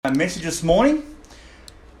message this morning.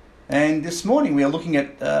 And this morning we are looking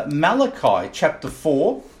at Malachi chapter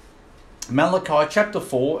 4. Malachi chapter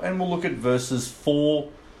 4, and we'll look at verses 4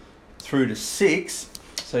 through to 6.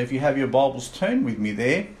 So if you have your Bibles, turn with me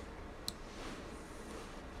there.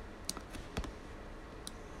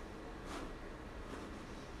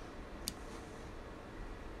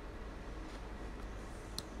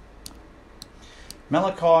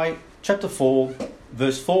 Malachi chapter 4,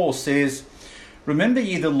 verse 4 says, "Remember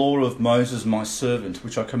ye the law of Moses my servant,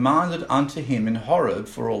 which I commanded unto him in Horeb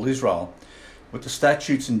for all Israel, with the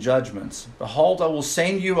statutes and judgments. Behold, I will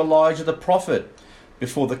send you Elijah the prophet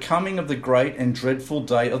before the coming of the great and dreadful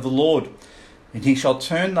day of the Lord. And he shall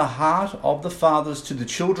turn the heart of the fathers to the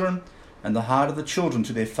children, and the heart of the children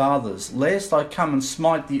to their fathers, lest I come and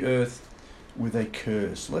smite the earth with a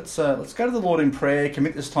curse." Let's go to the Lord in prayer,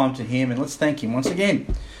 commit this time to him, and let's thank him once again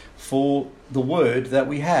for the word that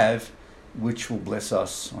we have, which will bless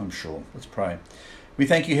us, I'm sure. Let's pray. We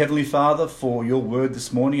thank you, Heavenly Father, for your word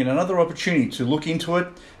this morning and another opportunity to look into it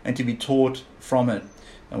and to be taught from it.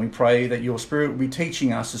 And we pray that your Spirit will be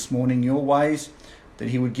teaching us this morning your ways, that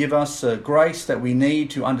he would give us grace that we need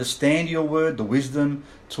to understand your word, the wisdom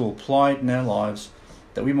to apply it in our lives,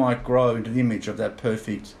 that we might grow into the image of that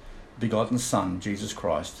perfect begotten Son, Jesus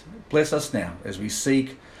Christ. Bless us now as we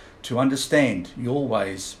seek to understand your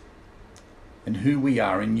ways and who we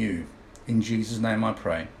are in you. In Jesus' name I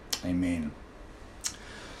pray. Amen.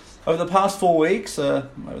 Over the past 4 weeks, over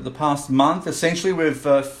the past month, essentially we've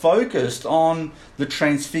focused on the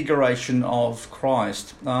transfiguration of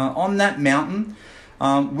Christ. On that mountain,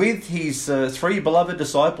 with his three beloved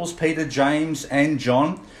disciples, Peter, James and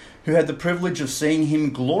John, who had the privilege of seeing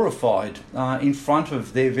him glorified in front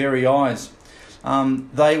of their very eyes.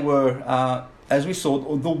 They were, as we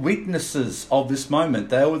saw, the witnesses of this moment.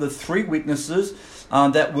 They were the three witnesses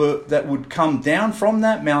that would come down from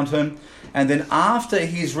that mountain, and then after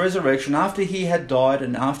his resurrection, after he had died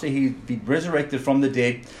and after he'd been resurrected from the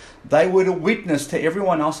dead, they were to witness to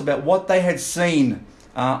everyone else about what they had seen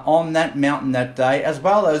on that mountain that day, as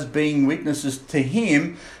well as being witnesses to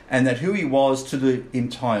him and that who he was to the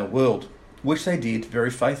entire world, which they did very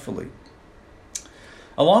faithfully.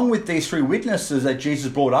 Along with these three witnesses that Jesus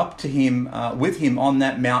brought up to him, with him on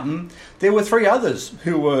that mountain, there were three others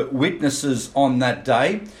who were witnesses on that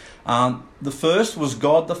day. The first was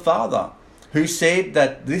God the Father, who said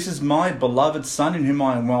that this is my beloved Son in whom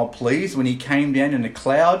I am well pleased, when he came down in a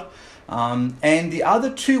cloud. And the other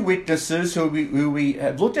two witnesses who we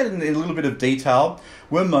have looked at in a little bit of detail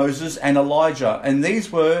were Moses and Elijah. And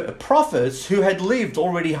these were prophets who had lived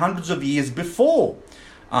already hundreds of years before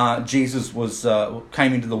Jesus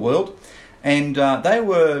came into the world. And they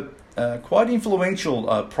were quite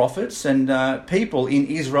influential prophets and people in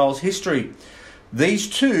Israel's history. These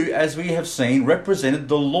two, as we have seen, represented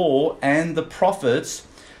the law and the prophets,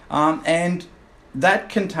 and that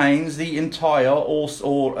contains the entire,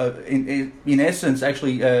 in essence,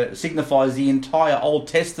 actually signifies the entire Old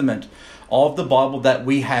Testament of the Bible that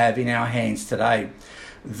we have in our hands today.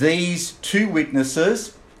 These two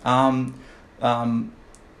witnesses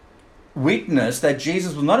witness that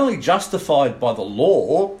Jesus was not only justified by the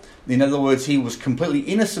law, in other words, he was completely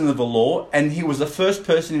innocent of the law, and he was the first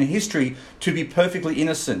person in history to be perfectly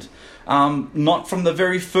innocent. Not from the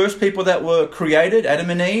very first people that were created, Adam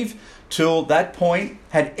and Eve, till that point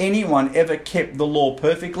had anyone ever kept the law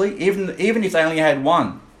perfectly, even if they only had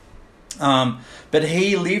one. But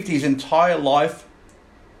he lived his entire life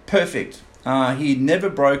perfect. He never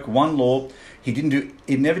broke one law. He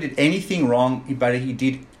never did anything wrong, but he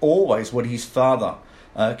did always what his Father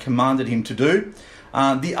commanded him to do.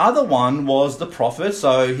 The other one was the prophet,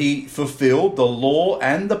 so he fulfilled the law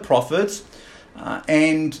and the prophets,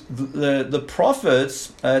 and the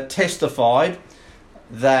prophets testified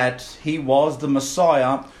that he was the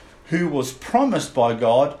Messiah who was promised by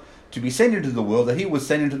God to be sent into the world, that he was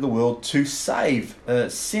sent into the world to save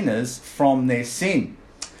sinners from their sin.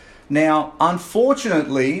 Now,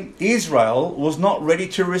 unfortunately, Israel was not ready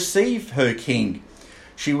to receive her king.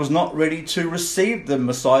 She was not ready to receive the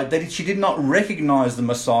Messiah. She did not recognize the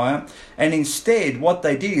Messiah. And instead, what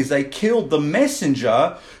they did is they killed the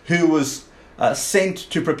messenger who was sent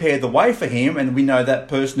to prepare the way for him. And we know that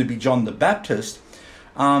person to be John the Baptist.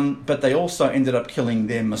 But they also ended up killing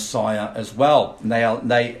their Messiah as well.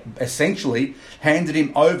 They essentially handed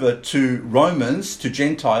him over to Romans, to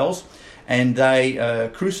Gentiles, and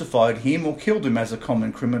they crucified him or killed him as a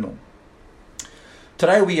common criminal.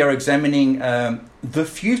 Today we are examining the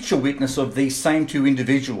future witness of these same two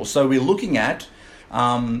individuals. So we're looking at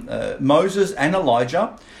Moses and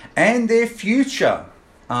Elijah and their future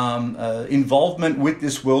involvement with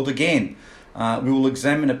this world again. We will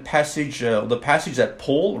examine the passage that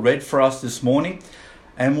Paul read for us this morning,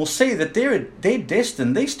 and we'll see that they're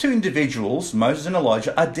destined, these two individuals, Moses and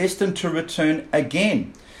Elijah, are destined to return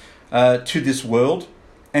again to this world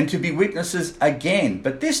and to be witnesses again.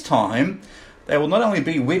 But this time, they will not only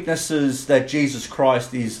be witnesses that Jesus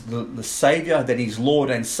Christ is the Saviour, that He's Lord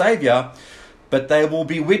and Saviour, but they will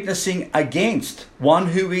be witnessing against one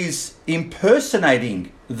who is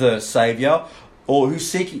impersonating the Saviour, or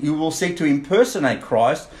who will seek to impersonate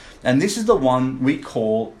Christ, and this is the one we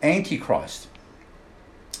call Antichrist.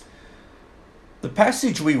 The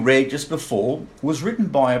passage we read just before was written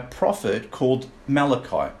by a prophet called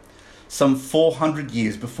Malachi, some 400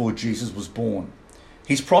 years before Jesus was born.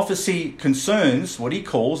 His prophecy concerns what he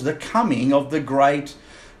calls the coming of the great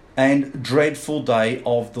and dreadful day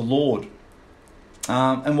of the Lord.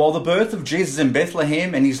 And while the birth of Jesus in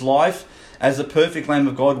Bethlehem and his life as the perfect Lamb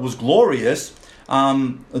of God was glorious,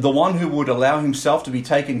 the one who would allow himself to be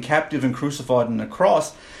taken captive and crucified on the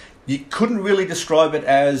cross, you couldn't really describe it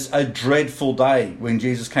as a dreadful day when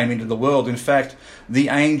Jesus came into the world. In fact, the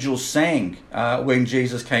angels sang when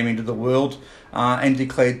Jesus came into the world and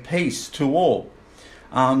declared peace to all.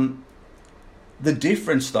 The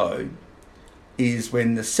difference, though, is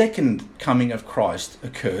when the second coming of Christ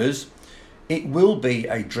occurs, it will be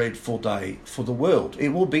a dreadful day for the world. It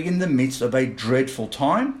will be in the midst of a dreadful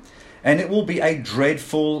time, and it will be a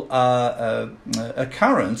dreadful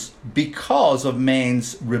occurrence because of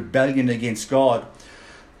man's rebellion against God.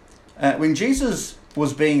 When Jesus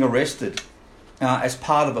was being arrested as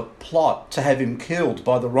part of a plot to have him killed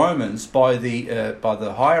by the Romans, by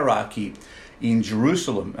the hierarchy in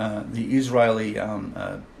Jerusalem, the Israeli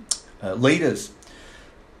leaders,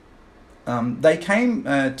 they came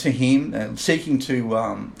to him seeking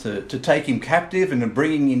to take him captive and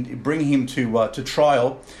bring him to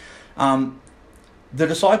trial. The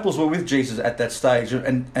disciples were with Jesus at that stage,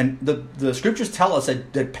 and the scriptures tell us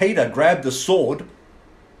that Peter grabbed the sword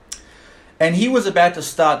and he was about to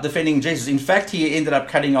start defending Jesus. In fact, he ended up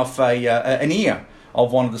cutting off an ear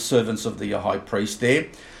of one of the servants of the high priest there.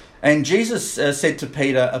 And Jesus said to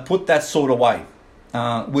Peter, put that sword away,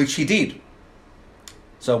 which he did.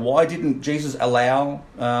 So why didn't Jesus allow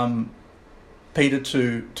Peter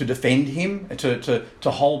to defend him,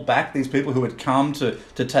 to hold back these people who had come to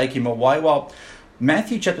take him away? Well,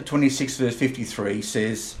 Matthew chapter 26 verse 53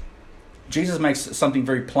 says, Jesus makes something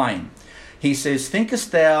very plain. He says,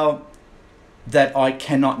 thinkest thou that I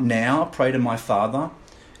cannot now pray to my Father,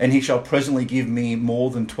 and he shall presently give me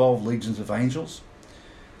more than 12 legions of angels?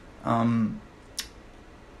 While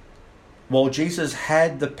Jesus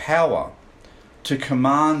had the power to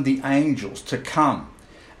command the angels to come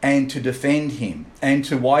and to defend him and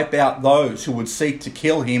to wipe out those who would seek to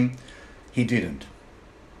kill him, he didn't.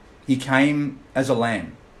 He came as a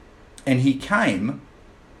lamb, and he came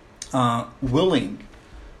willing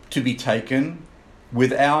to be taken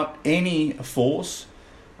without any force,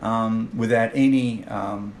 without any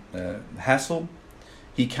hassle.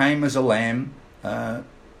 He came as a lamb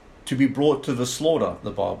to be brought to the slaughter,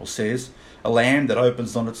 the Bible says. A lamb that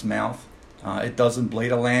opens not its mouth. It doesn't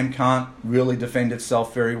bleed. A lamb can't really defend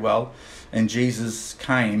itself very well. And Jesus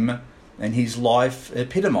came, and his life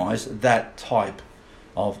epitomized that type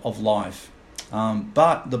of life.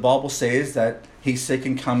 But the Bible says that his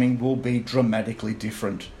second coming will be dramatically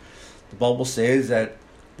different. The Bible says that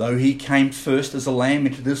though he came first as a lamb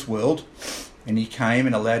into this world, and he came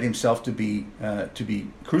and allowed himself to be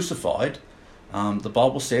crucified, the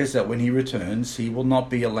Bible says that when he returns, he will not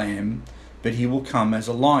be a lamb, but he will come as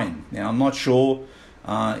a lion. Now, I'm not sure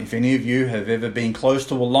if any of you have ever been close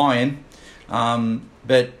to a lion,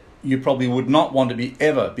 but you probably would not want to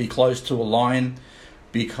ever be close to a lion,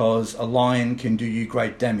 because a lion can do you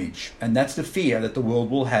great damage. And that's the fear that the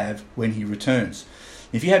world will have when he returns.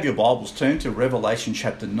 If you have your Bibles, turn to Revelation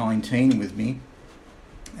chapter 19 with me,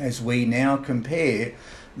 as we now compare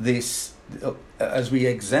this, as we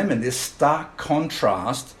examine this stark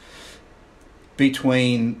contrast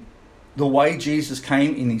between the way Jesus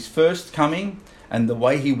came in his first coming and the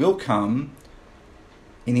way he will come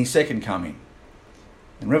in his second coming.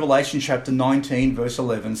 In Revelation chapter 19 verse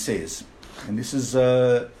 11 says, and this is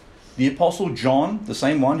the Apostle John, the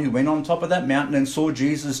same one who went on top of that mountain and saw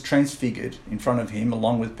Jesus transfigured in front of him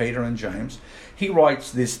along with Peter and James. He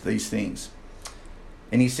writes these things.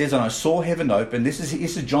 And he says, and I saw heaven open. This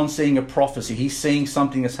is John seeing a prophecy. He's seeing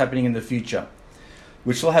something that's happening in the future,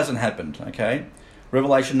 which still hasn't happened, okay?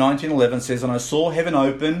 Revelation 19:11 says, and I saw heaven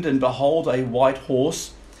opened, and behold, a white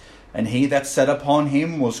horse, and he that sat upon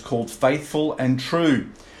him was called Faithful and True,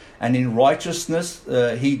 and in righteousness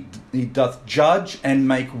he doth judge and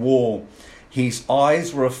make war. His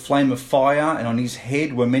eyes were a flame of fire, and on his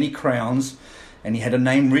head were many crowns, and he had a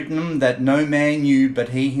name written that no man knew but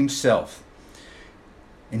he himself.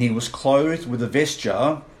 And he was clothed with a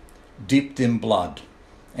vesture dipped in blood,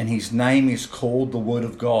 and his name is called the Word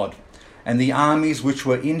of God. And the armies which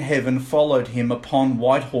were in heaven followed him upon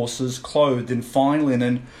white horses, clothed in fine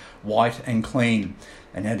linen, white and clean.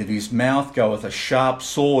 And out of his mouth goeth a sharp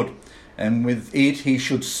sword, and with it he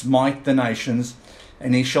should smite the nations,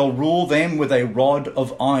 and he shall rule them with a rod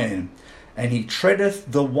of iron. And he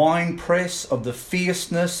treadeth the winepress of the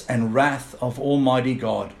fierceness and wrath of Almighty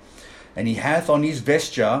God. And he hath on his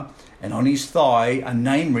vesture and on his thigh a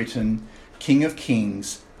name written, King of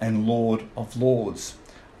Kings and Lord of Lords.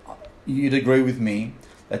 You'd agree with me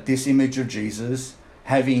that this image of Jesus,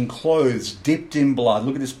 having clothes dipped in blood,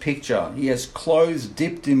 look at this picture. He has clothes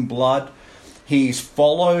dipped in blood. He is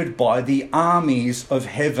followed by the armies of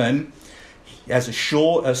heaven. He has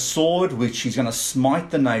a sword which he's going to smite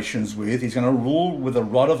the nations with. He's going to rule with a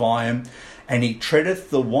rod of iron. And he treadeth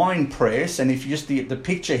the winepress. And if you just the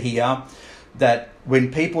picture here, that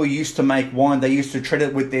when people used to make wine, they used to tread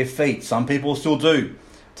it with their feet. Some people still do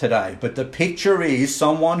today. But the picture is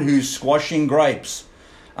someone who's squashing grapes.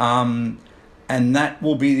 And that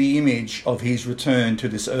will be the image of his return to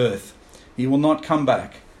this earth. He will not come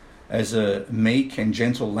back as a meek and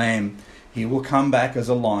gentle lamb. He will come back as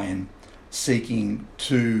a lion, seeking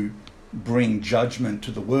to bring judgment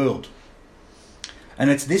to the world. And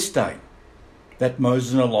it's this day that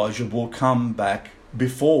Moses and Elijah will come back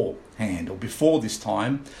beforehand, or before this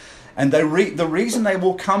time. And the reason they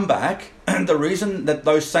will come back, and the reason that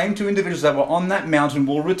those same two individuals that were on that mountain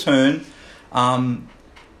will return,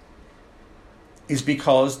 is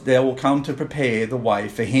because they will come to prepare the way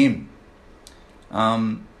for him.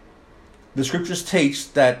 The scriptures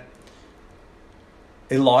teach that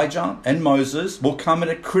Elijah and Moses will come at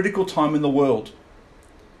a critical time in the world.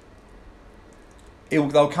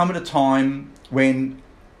 They'll come at a time when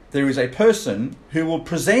there is a person who will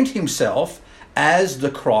present himself as the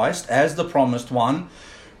Christ, as the promised one,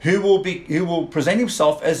 who will present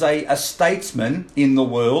himself as a statesman in the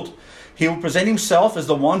world. He will present himself as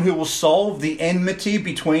the one who will solve the enmity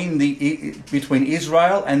between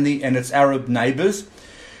Israel and its Arab neighbours.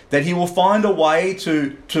 That he will find a way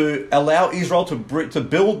to allow Israel to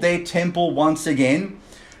build their temple once again.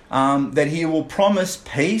 That he will promise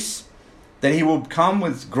peace. That he will come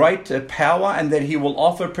with great power, and that he will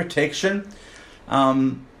offer protection.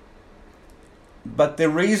 But the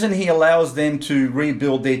reason he allows them to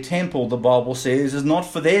rebuild their temple, the Bible says, is not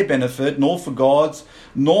for their benefit, nor for God's,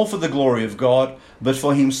 nor for the glory of God, but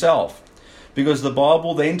for himself. Because the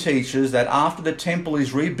Bible then teaches that after the temple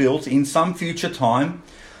is rebuilt in some future time,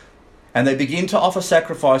 and they begin to offer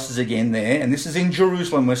sacrifices again there, and this is in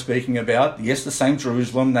Jerusalem we're speaking about, yes, the same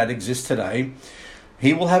Jerusalem that exists today,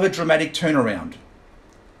 he will have a dramatic turnaround.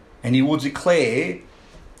 And he will declare,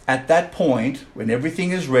 at that point, when everything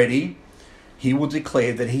is ready, he will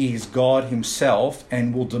declare that he is God himself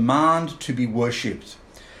and will demand to be worshipped.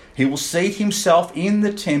 He will seat himself in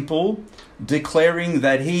the temple, declaring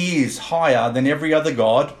that he is higher than every other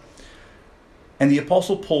god. And the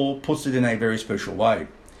Apostle Paul puts it in a very special way.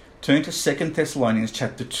 Turn to 2 Thessalonians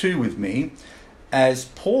chapter 2 with me, as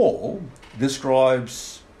Paul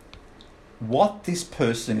describes what this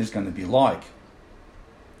person is going to be like.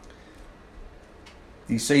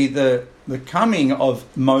 You see, the coming of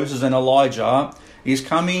Moses and Elijah is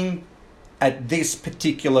coming at this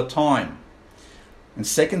particular time. And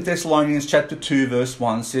 2 Thessalonians chapter 2 verse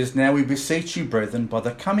 1 says, Now we beseech you, brethren, by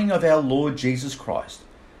the coming of our Lord Jesus Christ,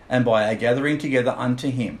 and by our gathering together unto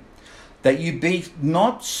him, that you be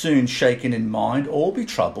not soon shaken in mind, or be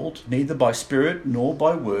troubled, neither by spirit, nor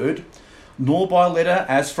by word, nor by letter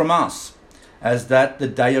as from us, as that the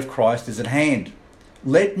day of Christ is at hand.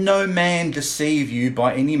 Let no man deceive you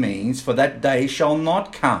by any means, for that day shall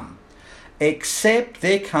not come, except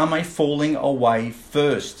there come a falling away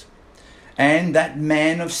first, and that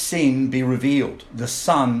man of sin be revealed, the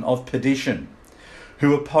son of perdition,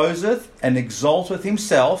 who opposeth and exalteth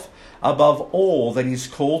himself above all that is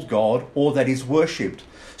called God, or that is worshipped,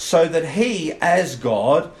 so that he, as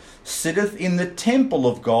God, sitteth in the temple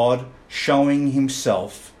of God, showing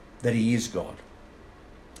himself that he is God.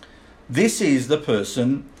 This is the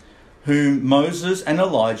person whom Moses and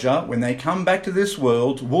Elijah, when they come back to this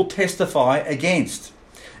world, will testify against.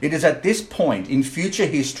 It is at this point in future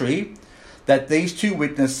history that these two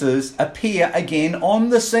witnesses appear again on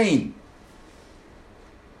the scene.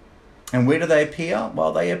 And where do they appear?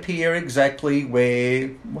 Well, they appear exactly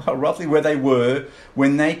roughly where they were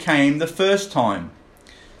when they came the first time.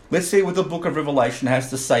 Let's see what the book of Revelation has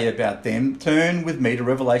to say about them. Turn with me to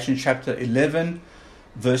Revelation chapter 11,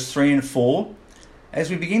 verse 3 and 4, as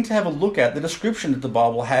we begin to have a look at the description that the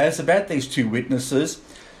Bible has about these two witnesses.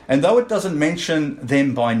 And though it doesn't mention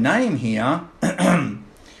them by name here,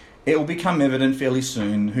 it will become evident fairly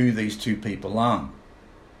soon who these two people are.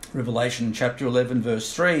 Revelation chapter 11,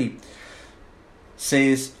 verse 3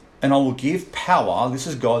 says, "And I will give power," this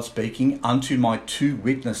is God speaking, "unto my two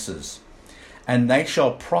witnesses, and they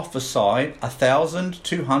shall prophesy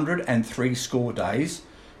 1,260 days,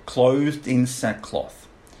 clothed in sackcloth.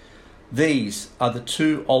 These are the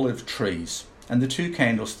two olive trees and the two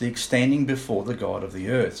candlesticks standing before the God of the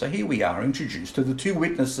earth." So here we are introduced to the two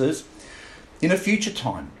witnesses in a future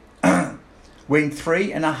time, when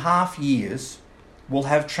 3.5 years will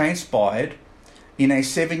have transpired in a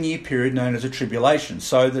 7-year period known as a tribulation.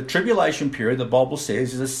 So the tribulation period, the Bible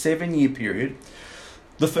says, is a 7-year period.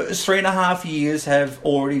 The first 3.5 years have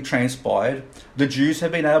already transpired. The Jews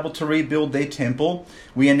have been able to rebuild their temple.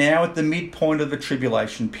 We are now at the midpoint of the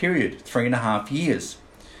tribulation period, 3.5 years.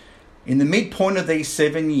 In the midpoint of these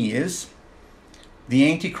 7 years,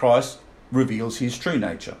 the Antichrist reveals his true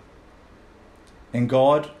nature. And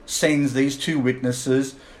God sends these two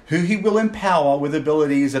witnesses who he will empower with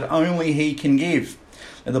abilities that only he can give.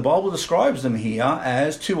 And the Bible describes them here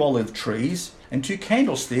as two olive trees and two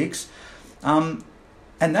candlesticks. And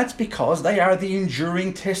that's because they are the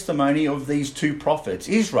enduring testimony of these two prophets.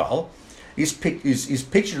 Israel is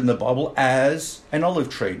pictured in the Bible as an olive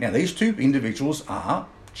tree. Now, these two individuals are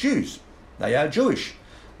Jews. They are Jewish.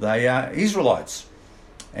 They are Israelites.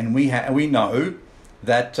 And we know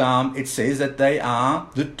that it says that they are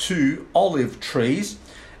the two olive trees.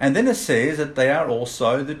 And then it says that they are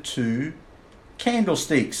also the two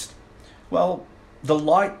candlesticks. Well, the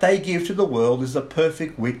light they give to the world is the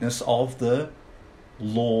perfect witness of the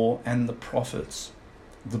law and the prophets,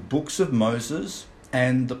 the books of Moses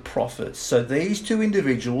and the prophets. So these two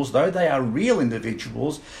individuals, though they are real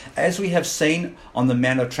individuals, as we have seen on the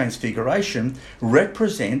Mount of Transfiguration,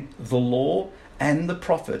 represent the law and the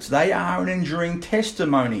prophets. They are an enduring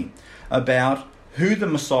testimony about who the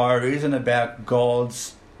Messiah is and about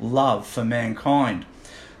God's love for mankind.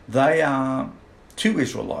 They are two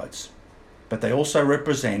Israelites, but they also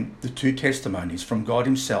represent the two testimonies from God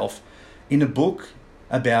himself in a book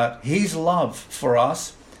about his love for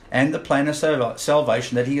us and the plan of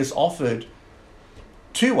salvation that he has offered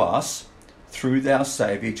to us through our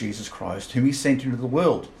Saviour Jesus Christ, whom he sent into the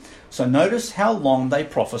world. So notice how long they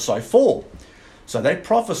prophesy for. So they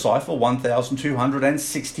prophesy for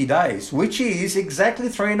 1,260 days, which is exactly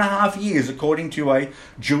 3.5 years according to a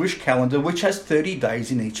Jewish calendar, which has 30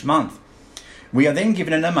 days in each month. We are then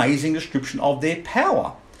given an amazing description of their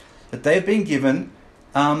power, that they've been given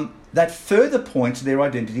that further points to their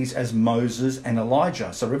identities as Moses and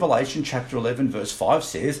Elijah. So Revelation chapter 11 verse 5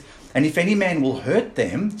 says, "And if any man will hurt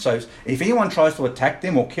them," so if anyone tries to attack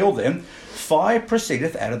them or kill them, "fire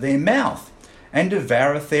proceedeth out of their mouth, and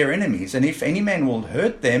devoureth their enemies. And if any man will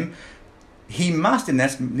hurt them, he must in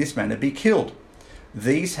this manner be killed.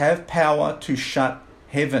 These have power to shut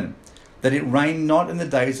heaven, that it rain not in the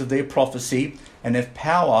days of their prophecy, and have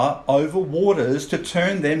power over waters to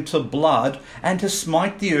turn them to blood, and to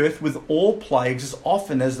smite the earth with all plagues as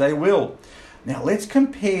often as they will." Now let's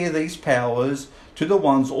compare these powers to the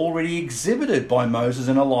ones already exhibited by Moses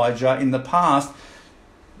and Elijah in the past,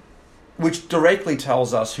 which directly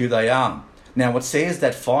tells us who they are. Now, it says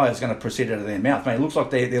that fire is going to proceed out of their mouth. Man, it looks like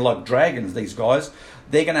they're like dragons, these guys.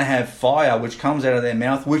 They're going to have fire which comes out of their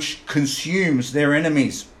mouth, which consumes their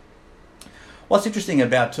enemies. What's interesting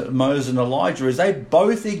about Moses and Elijah is they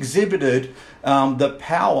both exhibited the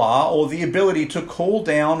power or the ability to call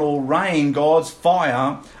down or rain God's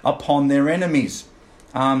fire upon their enemies.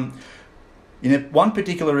 In one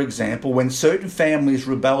particular example, when certain families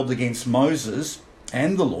rebelled against Moses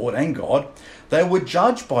and the Lord and God, they were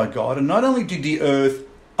judged by God, and not only did the earth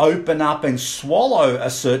open up and swallow a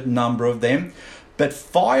certain number of them, but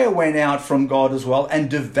fire went out from God as well and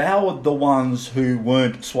devoured the ones who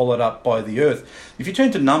weren't swallowed up by the earth. If you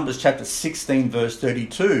turn to Numbers chapter 16 verse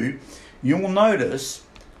 32, you will notice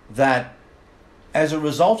that as a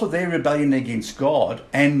result of their rebellion against God,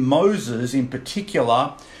 and Moses in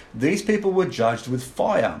particular, these people were judged with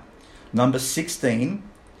fire. Numbers 16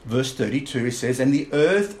 verse 32 says, "And the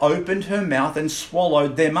earth opened her mouth and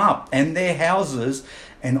swallowed them up, and their houses,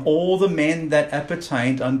 and all the men that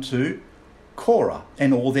appertained unto Korah,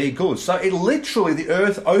 and all their goods." So it literally, the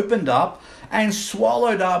earth opened up and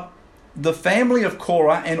swallowed up the family of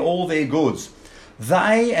Korah and all their goods.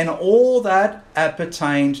 They and all that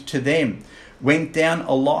appertained to them went down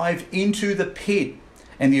alive into the pit,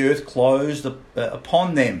 and the earth closed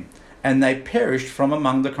upon them, and they perished from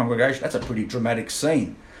among the congregation. That's a pretty dramatic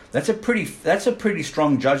scene. That's a pretty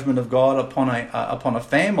strong judgment of God upon a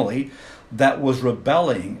family that was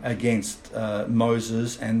rebelling against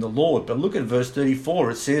Moses and the Lord. But look at verse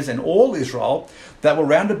 34. It says, "And all Israel that were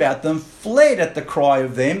round about them fled at the cry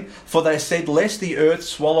of them, for they said, Lest the earth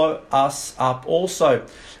swallow us up also.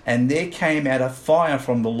 And there came out a fire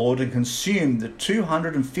from the Lord and consumed the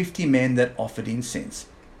 250 men that offered incense."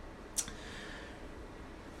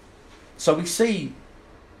 So we see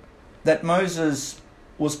that Moses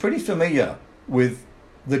was pretty familiar with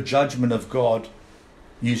the judgment of God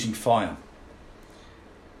using fire.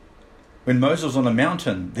 When Moses was on the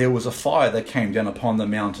mountain, there was a fire that came down upon the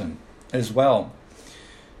mountain as well.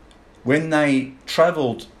 When they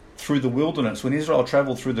travelled through the wilderness, when Israel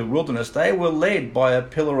travelled through the wilderness, they were led by a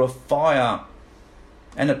pillar of fire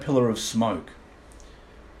and a pillar of smoke.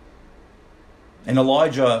 And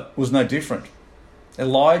Elijah was no different.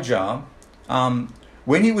 Elijah,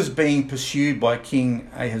 when he was being pursued by King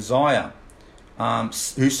Ahaziah,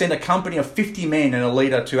 who sent a company of 50 men and a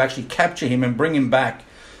leader to actually capture him and bring him back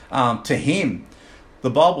to him, the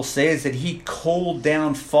Bible says that he called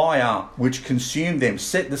down fire which consumed them.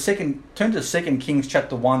 Turn to 2 Kings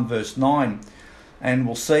chapter 1 verse 9, and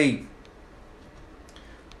we'll see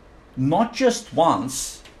not just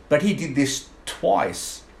once, but he did this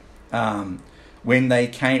twice. When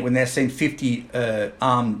they sent 50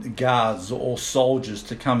 armed guards or soldiers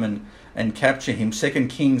to come and capture him. 2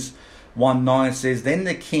 Kings 1:9 says, "Then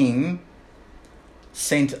the king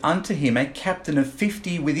sent unto him a captain of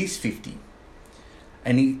 50 with his 50.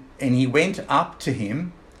 And he went up to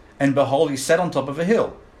him, and behold, he sat on top of a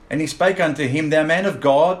hill. And he spake unto him, Thou man of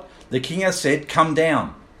God, the king hath said, Come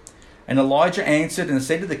down. And Elijah answered and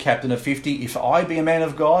said to the captain of 50, If I be a man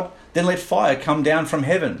of God, then let fire come down from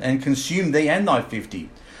heaven, and consume thee and thy 50.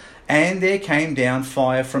 And there came down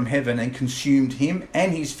fire from heaven, and consumed him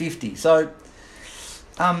and his 50. So,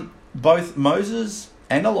 both Moses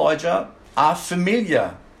and Elijah are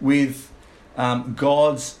familiar with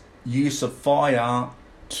God's use of fire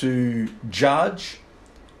to judge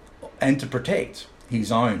and to protect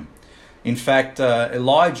his own. In fact,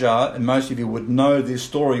 Elijah, and most of you would know this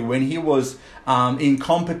story, when he was in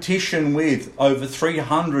competition with over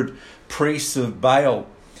 300 priests of Baal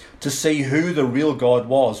to see who the real God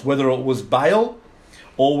was, whether it was Baal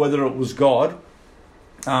or whether it was God,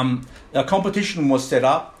 a competition was set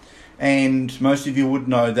up, and most of you would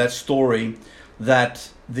know that story, that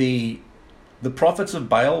the prophets of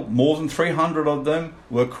Baal, more than 300 of them,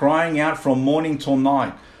 were crying out from morning till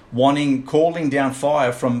night, calling down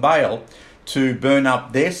fire from Baal to burn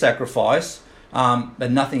up their sacrifice,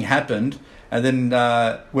 but nothing happened. And then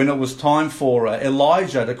when it was time for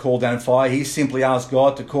Elijah to call down fire, he simply asked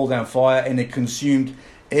God to call down fire, and it consumed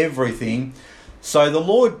everything. So the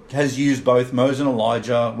Lord has used both Moses and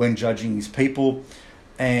Elijah when judging his people,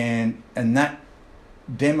 and that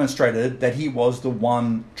demonstrated that he was the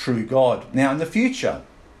one true God. Now in the future,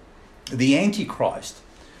 the Antichrist,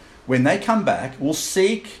 when they come back, will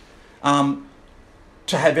seek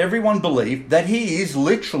to have everyone believe that he is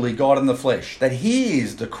literally God in the flesh, that he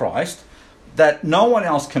is the Christ, that no one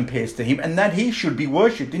else compares to him, and that he should be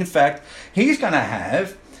worshipped. In fact, he's going to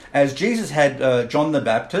have, as Jesus had John the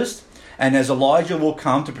Baptist, and as Elijah will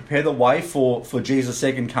come to prepare the way for Jesus'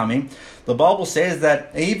 second coming, the Bible says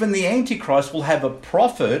that even the Antichrist will have a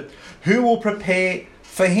prophet who will prepare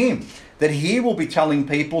for him, that he will be telling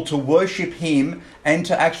people to worship him and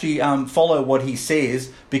to actually follow what he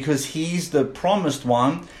says, because he's the promised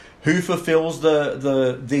one who fulfills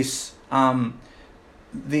this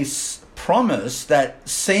promise that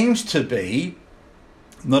seems to be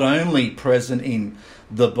not only present in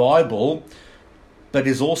the Bible, but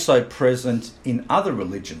is also present in other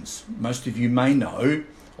religions. Most of you may know,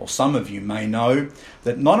 or some of you may know,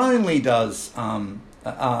 that not only does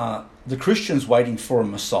the Christians waiting for a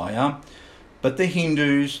Messiah, but the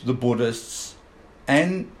Hindus, the Buddhists,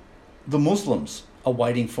 and the Muslims are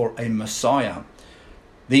waiting for a Messiah.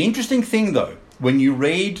 The interesting thing, though, when you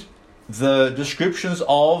read the descriptions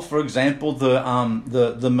of, for example,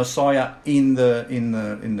 the Messiah in the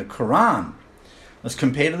Quran, as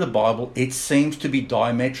compared to the Bible, it seems to be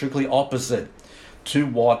diametrically opposite to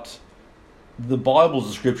what the Bible's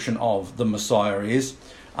description of the Messiah is.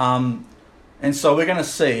 And so we're going to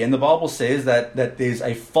see, and the Bible says that there's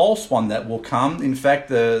a false one that will come. In fact,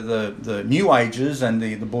 the New Ages and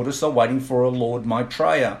the Buddhists are waiting for a Lord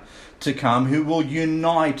Maitreya to come, who will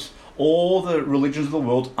unite all the religions of the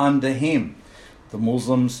world under him. The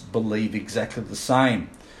Muslims believe exactly the same.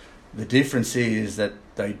 The difference is that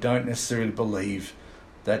they don't necessarily believe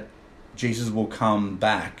that Jesus will come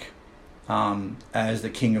back as the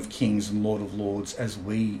King of Kings and Lord of Lords, as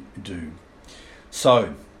we do.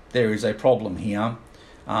 So there is a problem here,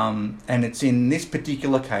 and it's in this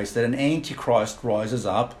particular case that an antichrist rises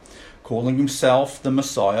up, calling himself the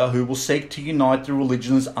Messiah, who will seek to unite the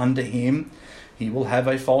religions under him. He will have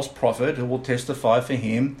a false prophet who will testify for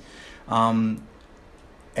him, and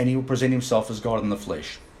he will present himself as God in the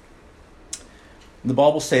flesh. The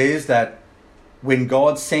Bible says that when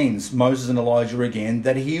God sends Moses and Elijah again,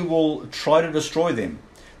 that he will try to destroy them,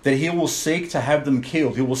 that he will seek to have them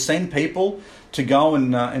killed. He will send people to go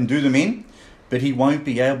and do them in, but he won't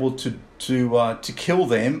be able to kill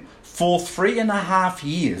them for 3.5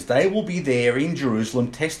 years. They will be there in Jerusalem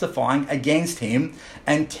testifying against him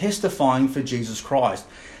and testifying for Jesus Christ.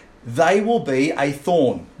 They will be a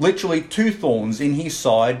thorn, literally 2 thorns in his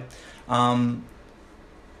side, and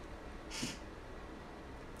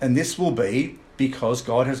this will be because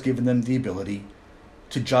God has given them the ability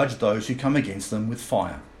to judge those who come against them with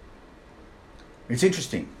fire. It's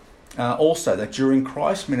interesting also that during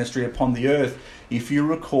Christ's ministry upon the earth, if you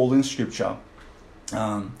recall in Scripture,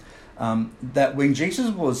 that when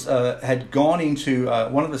Jesus had gone into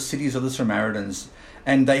one of the cities of the Samaritans,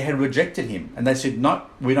 and they had rejected him, and they said, "No,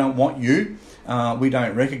 we don't want you. We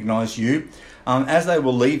don't recognize you." As they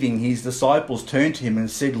were leaving, his disciples turned to him and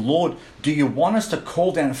said, "Lord, do you want us to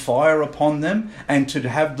call down fire upon them and to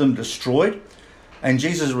have them destroyed?" And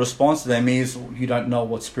Jesus' response to them is, "You don't know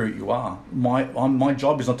what spirit you are. My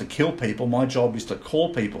job is not to kill people. My job is to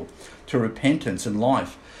call people to repentance and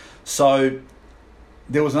life." So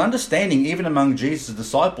there was an understanding even among Jesus'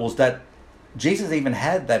 disciples that Jesus even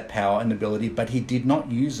had that power and ability, but he did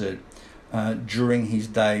not use it during his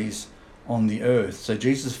days on the earth. So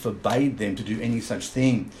Jesus forbade them to do any such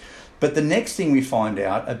thing. But the next thing we find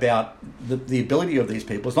out about the ability of these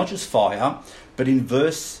people is not just fire, but in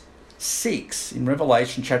verse 6, in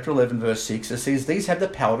Revelation chapter 11, verse 6, it says, "These have the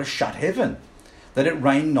power to shut heaven, that it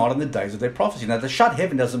rain not in the days of their prophecy." Now, the shut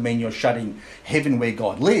heaven doesn't mean you're shutting heaven where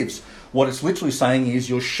God lives. What it's literally saying is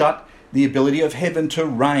you'll shut the ability of heaven to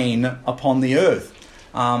rain upon the earth.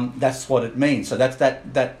 That's what it means. So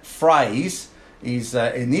that phrase is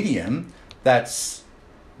an idiom that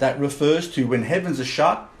refers to when heavens are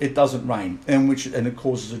shut, it doesn't rain, and it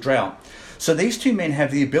causes a drought. So these 2 men have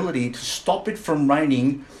the ability to stop it from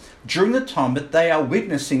raining during the time that they are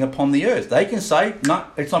witnessing upon the earth. They can say, "No,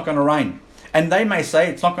 it's not going to rain." And they may say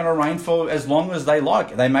it's not going to rain for as long as they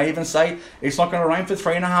like. They may even say it's not going to rain for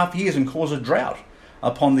 3.5 years and cause a drought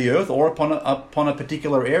upon the earth or upon a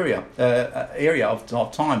particular area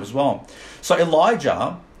of time as well. So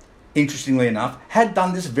Elijah, interestingly enough, had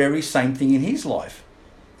done this very same thing in his life,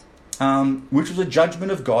 which was a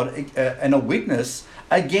judgment of God and a witness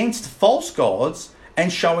against false gods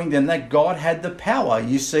and showing them that God had the power.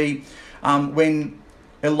 You see, when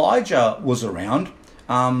Elijah was around,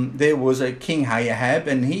 there was a King Ahab,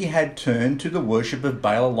 and he had turned to the worship of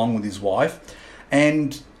Baal along with his wife,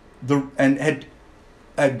 and had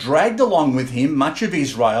dragged along with him much of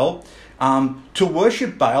Israel to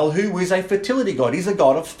worship Baal, who is a fertility god. He's a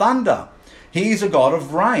god of thunder. He is a god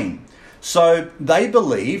of rain. So they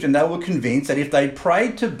believed and they were convinced that if they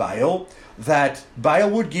prayed to Baal, that Baal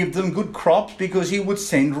would give them good crops because he would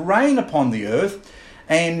send rain upon the earth.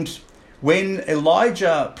 And when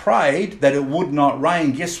Elijah prayed that it would not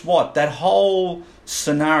rain, guess what? That whole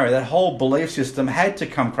scenario, that whole belief system had to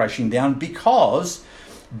come crashing down because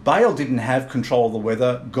Baal didn't have control of the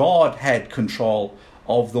weather. God had control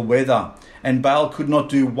of the weather. And Baal could not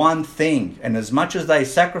do one thing. And as much as they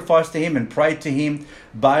sacrificed to him and prayed to him,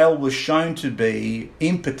 Baal was shown to be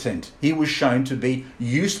impotent. He was shown to be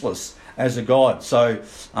useless as a god. So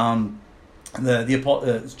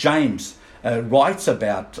James writes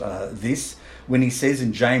about this when he says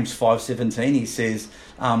in James 5:17, he says,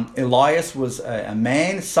 Elias was a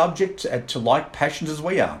man subject to like passions as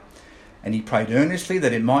we are. And he prayed earnestly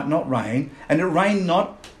that it might not rain. And it rained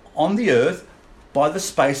not on the earth by the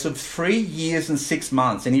space of 3 years and 6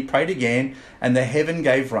 months. And he prayed again, and the heaven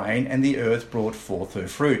gave rain, and the earth brought forth her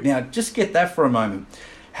fruit. Now, just get that for a moment.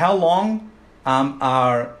 How long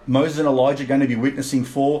are Moses and Elijah going to be witnessing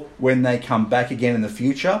for when they come back again in the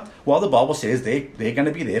future? Well, the Bible says they're going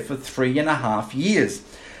to be there for 3.5 years.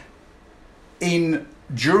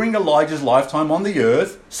 During Elijah's lifetime on the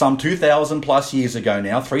earth, some 2,000 plus years ago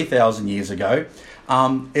now, 3,000 years ago,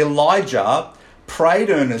 Elijah prayed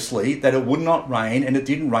earnestly that it would not rain, and it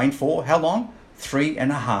didn't rain for how long?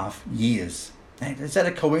 3.5 years. Is that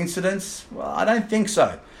a coincidence? Well, I don't think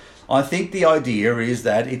so. I think the idea is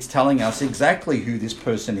that it's telling us exactly who this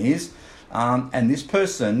person is, and this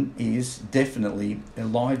person is definitely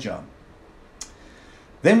Elijah.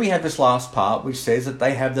 Then we have this last part which says that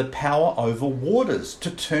they have the power over waters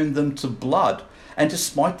to turn them to blood and to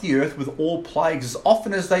smite the earth with all plagues as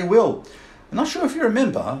often as they will. I'm not sure if you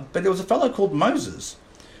remember, but there was a fellow called Moses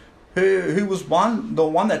who was the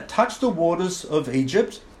one that touched the waters of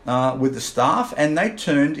Egypt with the staff, and they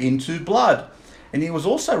turned into blood. And he was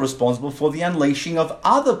also responsible for the unleashing of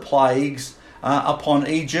other plagues upon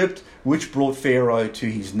Egypt, which brought Pharaoh to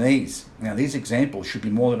his knees. Now, these examples should be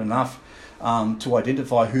more than enough to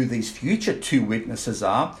identify who these future two witnesses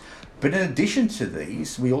are. But in addition to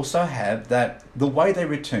these, we also have that the way they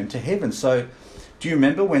returned to heaven. So do you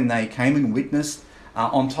remember when they came and witnessed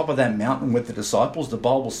on top of that mountain with the disciples? The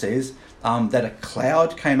Bible says that a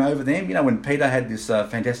cloud came over them. You know, when Peter had this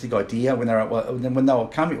fantastic idea, when they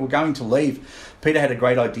were going to leave, Peter had a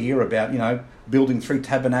great idea about, building 3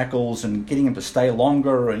 tabernacles and getting them to stay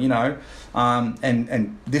longer, and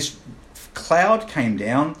and this cloud came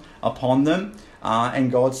down upon them,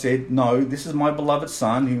 and God said, "No, this is my beloved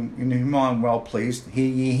Son, in whom I am well pleased. Hear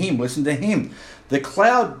ye him, listen to him." The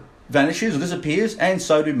cloud vanishes or disappears, and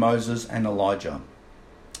so do Moses and Elijah.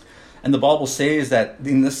 And the Bible says that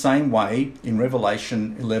in the same way, in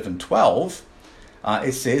Revelation 11:12,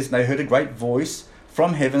 it says, "They heard a great voice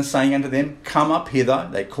from heaven saying unto them, Come up hither."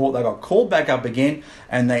 They got called back up again,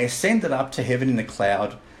 and they ascended up to heaven in a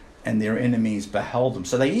cloud, and their enemies beheld them.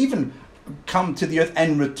 So they even come to the earth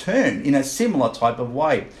and return in a similar type of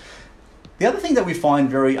way. The other thing that we find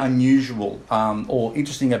very unusual or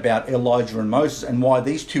interesting about Elijah and Moses, and why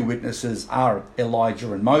these two witnesses are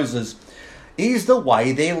Elijah and Moses, is the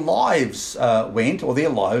way their lives went, or their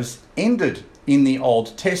lives ended in the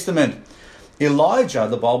Old Testament. Elijah,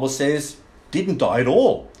 the Bible says, didn't die at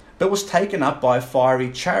all, but was taken up by a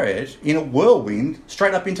fiery chariot in a whirlwind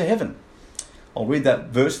straight up into heaven. I'll read that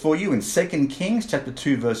verse for you in 2 Kings chapter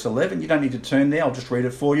 2 verse 11. You don't need to turn there, I'll just read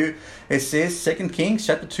it for you. It says, 2 Kings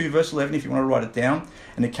chapter 2 verse 11, if you want to write it down.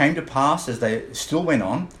 "And it came to pass, as they still went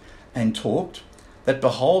on and talked, that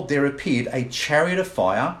behold, there appeared a chariot of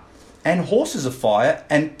fire and horses of fire,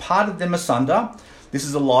 and parted them asunder." This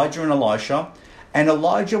is Elijah and Elisha. "And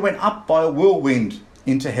Elijah went up by a whirlwind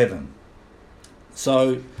into heaven."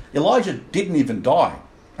 So Elijah didn't even die.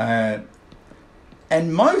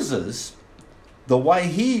 And Moses, the way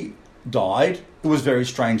he died, it was very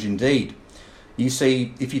strange indeed. You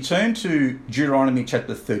see, if you turn to Deuteronomy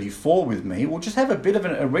chapter 34 with me, we'll just have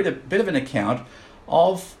read a bit of an account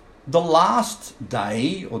of the last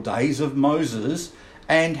day or days of Moses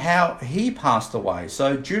and how he passed away.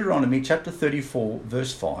 So Deuteronomy chapter 34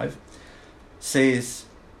 verse 5 says,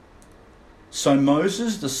 "So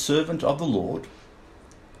Moses, the servant of the Lord,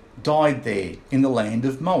 died there in the land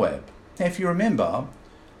of Moab." Now, if you remember,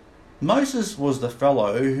 Moses was the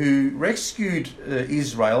fellow who rescued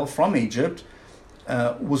Israel from Egypt,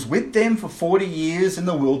 was with them for 40 years in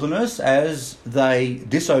the wilderness as they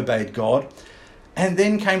disobeyed God, and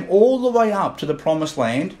then came all the way up to the promised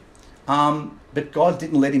land, but God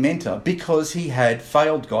didn't let him enter because he had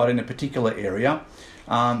failed God in a particular area.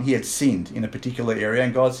 He had sinned in a particular area,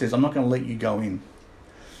 and God says, "I'm not going to let you go in."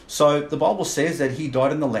 So the Bible says that he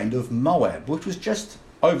died in the land of Moab, which was just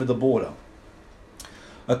over the border,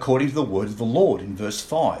 according to the word of the Lord in verse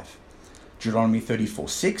 5. Deuteronomy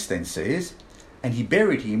 34:6 then says, "And he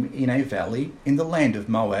buried him in a valley in the land of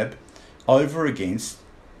Moab, over against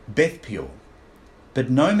Bethpeor. But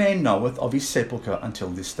no man knoweth of his sepulchre until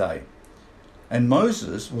this day. And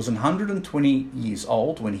Moses was 120 years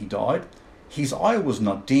old when he died. His eye was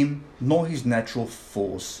not dim, nor his natural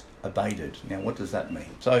force abated." Now, what does that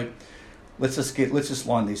mean? So let's just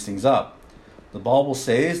line these things up. The Bible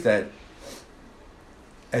says that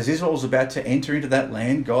as Israel was about to enter into that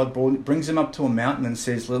land, God brings him up to a mountain and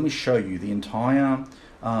says, "Let me show you the entire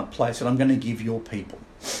place that I'm going to give your people."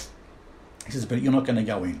 He says, "But you're not going to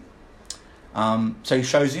go in." So he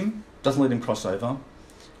shows him, doesn't let him cross over.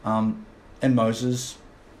 And Moses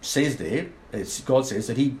says there, God says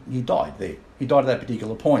that he died there. He died at that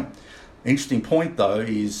particular point. The interesting point, though,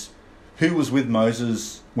 is who was with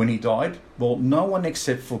Moses when he died? Well, no one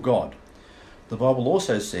except for God. The Bible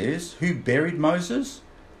also says, who buried Moses?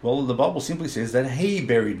 Well, the Bible simply says that he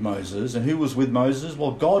buried Moses. And who was with Moses?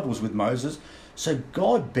 Well, God was with Moses. So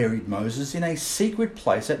God buried Moses in a secret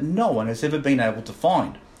place that no one has ever been able to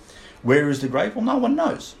find. Where is the grave? Well, no one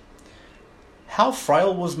knows. How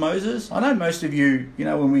frail was Moses? I know most of you,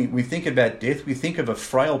 when we think about death, we think of a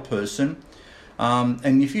frail person.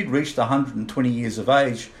 And if you'd reached 120 years of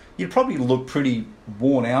age, you'd probably look pretty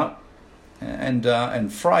worn out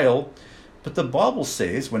and frail. But the Bible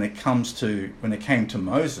says when it came to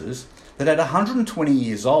Moses, that at 120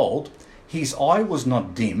 years old, his eye was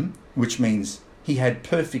not dim, which means he had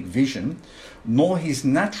perfect vision, nor his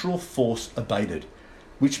natural force abated,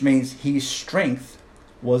 which means his strength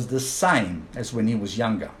was the same as when he was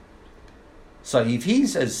younger. So if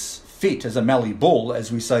he's as fit as a Mallee bull,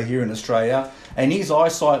 as we say here in Australia, and his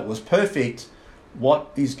eyesight was perfect,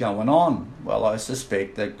 what is going on? Well, I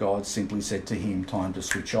suspect that God simply said to him, time to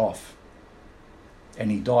switch off.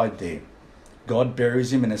 And he died there. God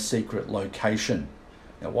buries him in a secret location.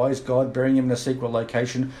 Now, why is God burying him in a secret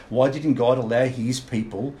location? Why didn't God allow his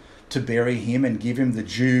people to bury him and give him the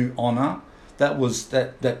due honour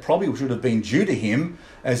that probably should have been due to him,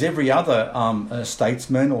 as every other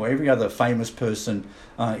statesman or every other famous person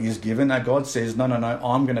is given? Now God says, no,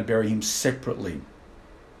 I'm going to bury him separately.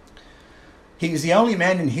 He is the only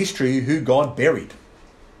man in history who God buried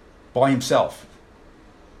by himself.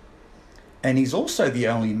 And he's also the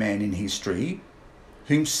only man in history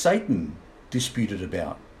whom Satan disputed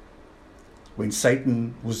about, when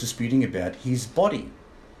Satan was disputing about his body.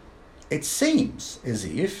 It seems as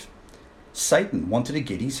if Satan wanted to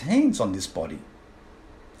get his hands on this body,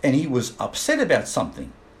 and he was upset about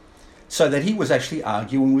something, so that he was actually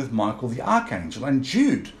arguing with Michael the Archangel. And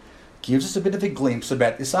Jude gives us a bit of a glimpse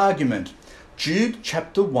about this argument. Jude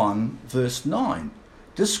chapter 1 verse 9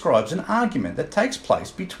 describes an argument that takes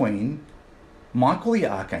place between Michael the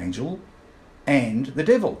Archangel and the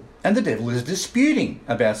devil. And the devil is disputing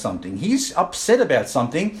about something. He's upset about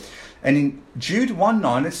something. And in Jude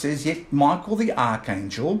 1:9 it says, yet Michael the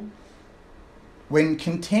Archangel, when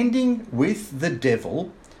contending with the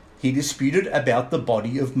devil, he disputed about the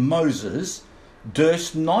body of Moses,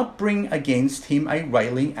 durst not bring against him a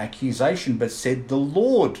railing accusation, but said, the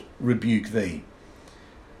Lord rebuke thee.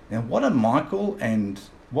 Now what's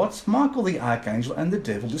Michael the Archangel and the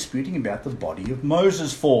devil disputing about the body of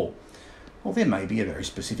Moses for? Well, there may be a very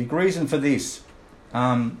specific reason for this.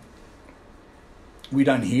 We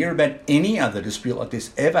don't hear about any other dispute like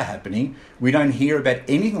this ever happening. We don't hear about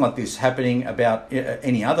anything like this happening about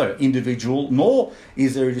any other individual, nor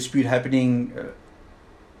is there a dispute happening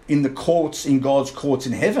in the courts, in God's courts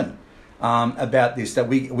in heaven, about this that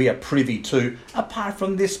we are privy to, apart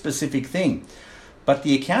from this specific thing. But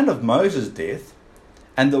the account of Moses' death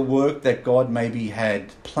and the work that God maybe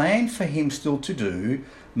had planned for him still to do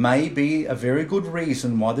may be a very good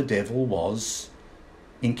reason why the devil was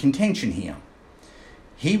in contention here.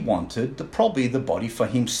 He wanted probably the body for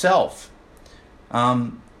himself.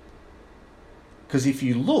 Because if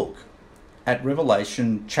you look at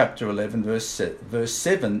Revelation chapter 11 verse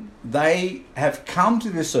 7, they have come to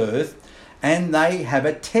this earth and they have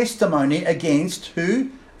a testimony against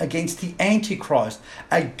who? Against the Antichrist,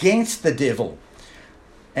 against the devil.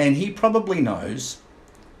 And he probably knows,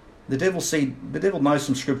 the devil knows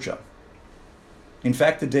some scripture. In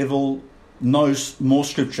fact, the devil knows more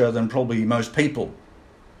scripture than probably most people.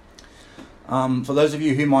 For those of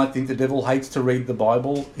you who might think the devil hates to read the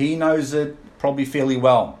Bible, he knows it probably fairly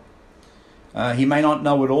well. He may not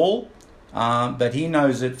know it all, but he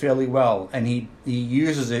knows it fairly well, and he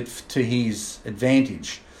uses it to his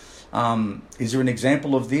advantage. Is there an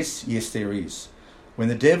example of this? Yes, there is. When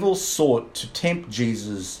the devil sought to tempt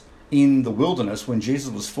Jesus in the wilderness, when Jesus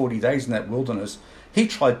was 40 days in that wilderness, he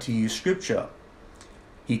tried to use scripture.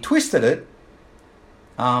 He twisted it,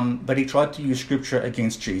 but he tried to use scripture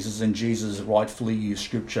against Jesus, and Jesus rightfully used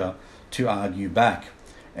scripture to argue back,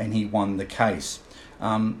 and he won the case.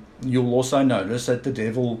 You'll also notice that the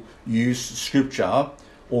devil used scripture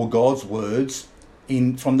or God's words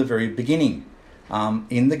from the very beginning.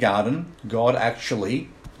 In the garden, God actually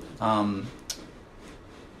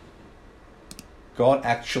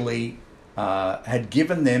had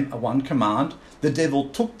given them one command. The devil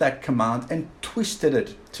took that command and twisted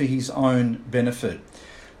it to his own benefit.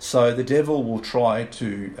 So the devil will try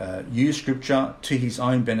to use scripture to his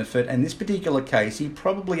own benefit. And in this particular case, he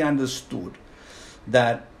probably understood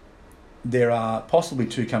that there are possibly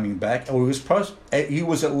two coming back, or he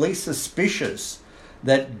was at least suspicious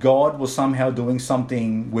that God was somehow doing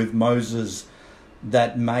something with Moses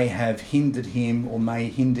that may have hindered him or may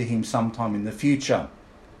hinder him sometime in the future.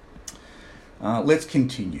 Let's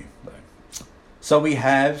continue, though. So we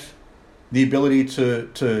have the ability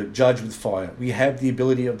to judge with fire. We have the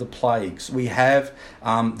ability of the plagues. We have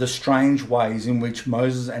the strange ways in which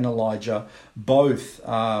Moses and Elijah both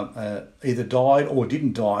either died or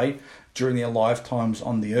didn't die during their lifetimes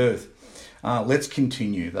on the earth. Let's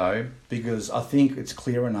continue, though, because I think it's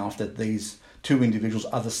clear enough that these two individuals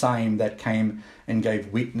are the same that came and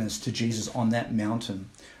gave witness to Jesus on that mountain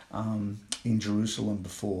in Jerusalem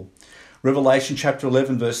before. Revelation chapter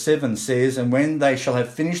 11 verse 7 says, and when they shall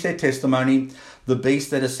have finished their testimony, the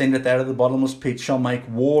beast that ascendeth out of the bottomless pit shall make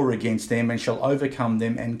war against them and shall overcome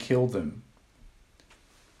them and kill them.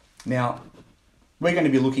 Now, we're going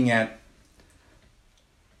to be looking at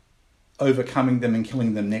overcoming them and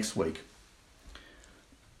killing them next week.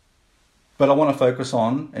 But I want to focus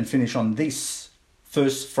on and finish on this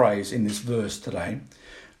first phrase in this verse today.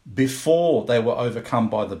 Before they were overcome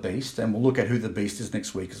by the beast, and we'll look at who the beast is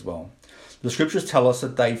next week as well. The scriptures tell us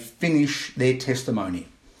that they finish their testimony.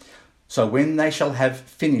 So when they shall have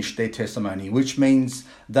finished their testimony, which means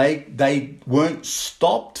they weren't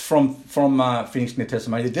stopped from finishing their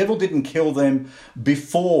testimony. The devil didn't kill them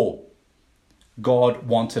before God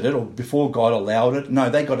wanted it or before God allowed it. No,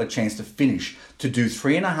 they got a chance to finish, to do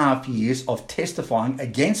 3.5 years of testifying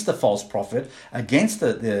against the false prophet, against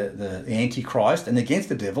the Antichrist and against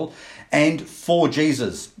the devil, and for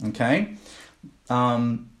Jesus, okay?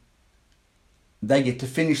 They get to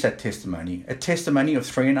finish that testimony, a testimony of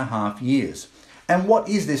 3.5 years. And what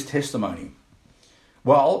is this testimony?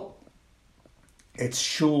 Well, it's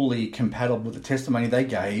surely compatible with the testimony they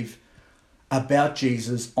gave about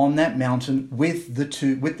Jesus on that mountain with the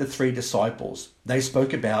three disciples. They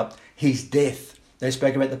spoke about his death. They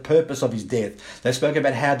spoke about the purpose of his death. They spoke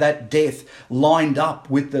about how that death lined up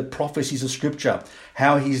with the prophecies of Scripture,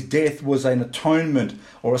 how his death was an atonement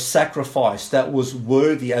or a sacrifice that was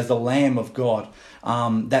worthy as the Lamb of God,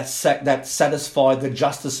 that satisfied the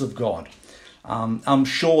justice of God. I'm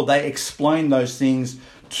sure they explained those things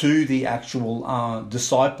to the actual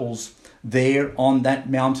disciples there on that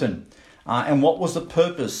mountain. And what was the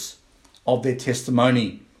purpose of their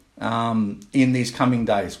testimony in these coming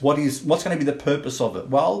days? What's going to be the purpose of it?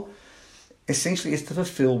 Well, essentially it's to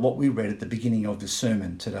fulfill what we read at the beginning of this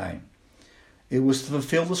sermon today. It was to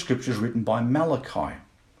fulfill the scriptures written by Malachi.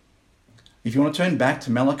 If you want to turn back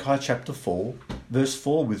to Malachi chapter 4, verse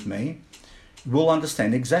 4 with me, we'll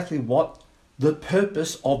understand exactly what the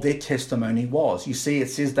purpose of their testimony was. You see,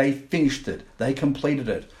 it says they finished it, they completed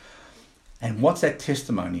it. And what's that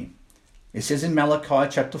testimony? It says in Malachi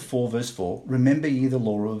chapter 4, verse 4, "Remember ye the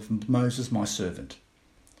law of Moses my servant,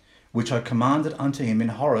 which I commanded unto him in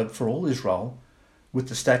Horeb for all Israel, with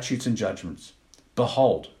the statutes and judgments.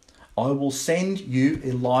 Behold, I will send you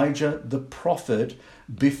Elijah the prophet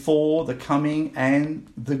before the coming and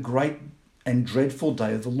the great and dreadful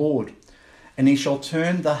day of the Lord. And he shall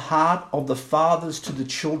turn the heart of the fathers to the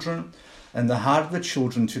children, and the heart of the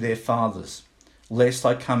children to their fathers, lest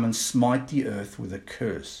I come and smite the earth with a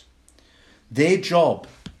curse." Their job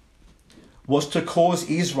was to cause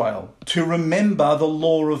Israel to remember the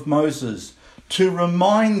law of Moses, to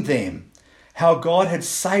remind them how God had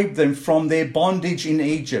saved them from their bondage in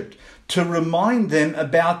Egypt, to remind them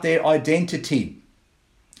about their identity.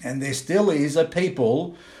 And there still is a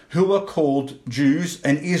people who are called Jews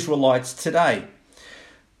and Israelites today.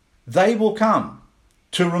 They will come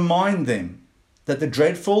to remind them that the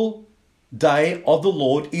dreadful day of the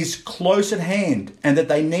Lord is close at hand and that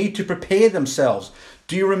they need to prepare themselves.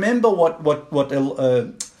 Do you remember what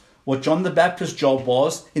John the Baptist's job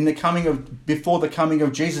was before the coming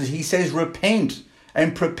of Jesus? He says, "Repent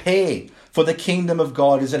and prepare, for the kingdom of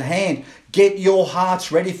God is at hand." Get your hearts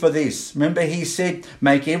ready for this. Remember, he said,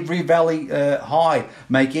 "Make every valley high,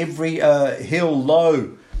 make every hill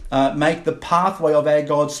low, make the pathway of our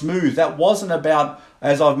God smooth." That wasn't about,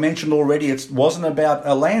 as I've mentioned already, it wasn't about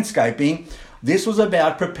landscaping. This was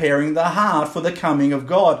about preparing the heart for the coming of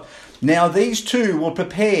God. Now, these two will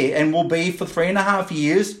prepare and will be for 3.5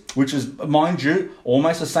 years, which is, mind you,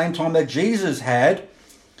 almost the same time that Jesus had.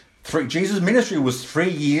 Jesus' ministry was 3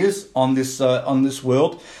 years on this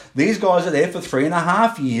world. These guys are there for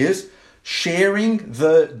 3.5 years, sharing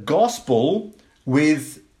the gospel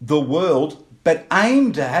with the world, but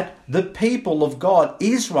aimed at the people of God,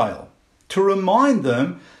 Israel, to remind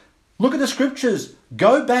them, look at the scriptures,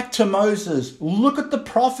 go back to Moses, look at the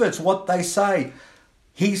prophets, what they say.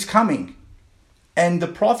 He's coming. And the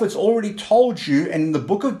prophets already told you, and in the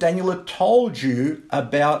book of Daniel it told you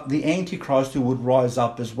about the Antichrist who would rise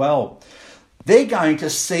up as well. They're going to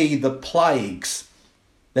see the plagues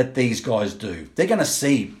that these guys do. They're going to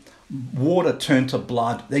see water turn to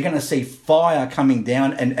blood. They're going to see fire coming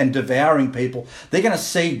down and devouring people. They're going to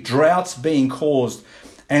see droughts being caused.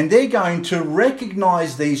 And they're going to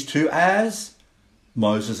recognize these two as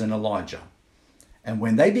Moses and Elijah. And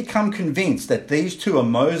when they become convinced that these two are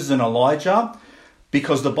Moses and Elijah,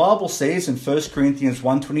 because the Bible says in 1 Corinthians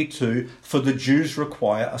 1:22, "For the Jews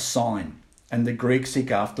require a sign, and the Greeks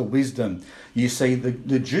seek after wisdom." You see,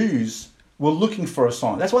 the Jews were looking for a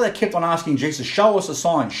sign. That's why they kept on asking Jesus, "Show us a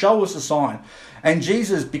sign, show us a sign." And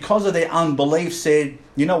Jesus, because of their unbelief, said,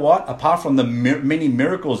 you know what? Apart from the many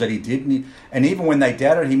miracles that he did, and even when they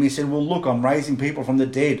doubted him, he said, "Well, look, I'm raising people from the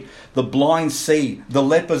dead. The blind see, the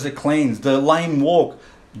lepers are cleansed, the lame walk,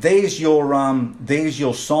 there's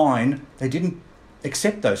your sign. They didn't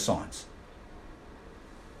accept those signs.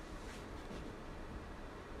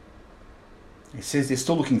 It says they're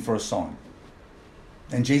still looking for a sign.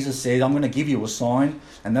 And Jesus said, I'm going to give you a sign,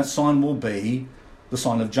 and that sign will be the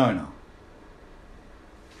sign of Jonah.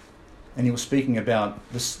 And he was speaking about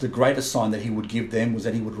this, the greatest sign that he would give them was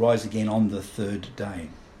that he would rise again on the third day,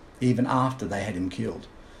 even after they had him killed.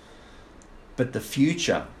 But the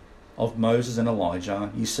future of Moses and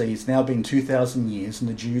Elijah, you see, it's now been 2,000 years, and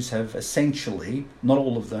the Jews have essentially, not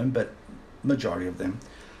all of them, but majority of them,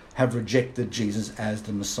 have rejected Jesus as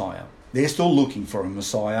the Messiah. They're still looking for a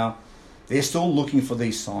Messiah. They're still looking for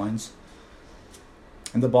these signs.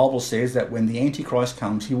 And the Bible says that when the Antichrist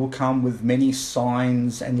comes, he will come with many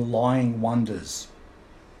signs and lying wonders.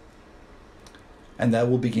 And they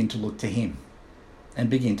will begin to look to him and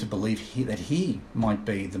begin to believe that he might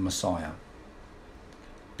be the Messiah,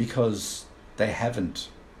 because they haven't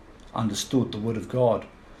understood the word of God.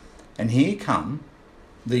 And here come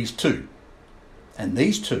these two. And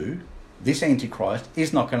these two, this Antichrist,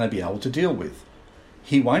 is not going to be able to deal with.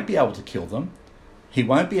 He won't be able to kill them. He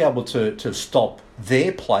won't be able to stop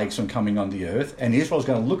their plagues from coming on the earth. And Israel's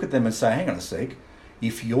going to look at them and say, hang on a sec,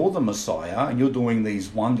 if you're the Messiah and you're doing these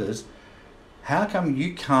wonders, how come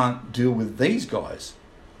you can't deal with these guys?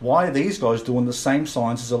 Why are these guys doing the same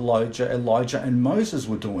signs as Elijah and Moses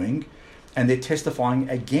were doing, and they're testifying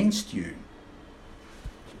against you?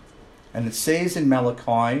 And it says in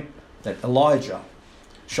Malachi that Elijah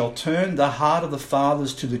shall turn the heart of the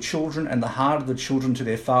fathers to the children and the heart of the children to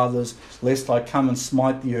their fathers, lest I come and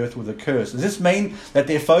smite the earth with a curse. Does this mean that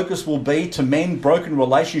their focus will be to mend broken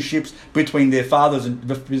relationships between fathers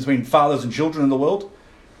and children in the world?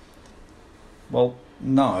 Well,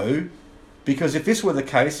 no, because if this were the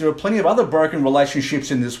case, there are plenty of other broken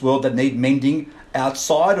relationships in this world that need mending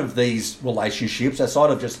outside of these relationships,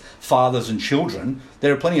 outside of just fathers and children.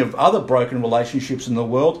 There are plenty of other broken relationships in the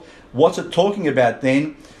world. What's it talking about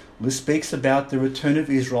then? Well, it speaks about the return of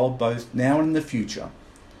Israel both now and in the future.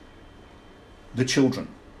 The children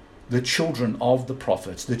of the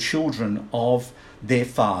prophets, the children of their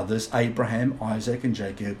fathers, Abraham, Isaac and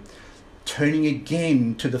Jacob, turning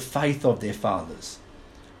again to the faith of their fathers,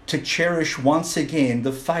 to cherish once again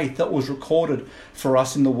the faith that was recorded for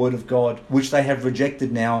us in the Word of God, which they have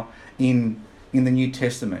rejected now in the New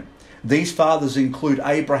Testament. These fathers include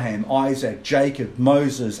Abraham, Isaac, Jacob,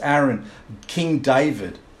 Moses, Aaron, King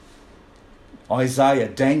David, Isaiah,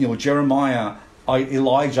 Daniel, Jeremiah,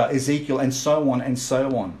 Elijah, Ezekiel, and so on and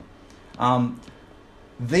so on.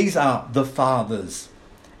 These are the fathers.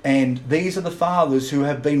 And these are the fathers who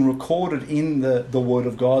have been recorded in the Word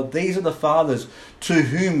of God. These are the fathers to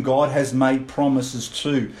whom God has made promises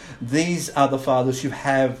to. These are the fathers who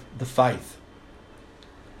have the faith.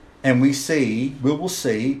 And we will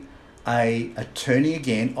see a turning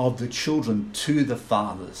again of the children to the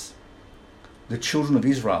fathers. The children of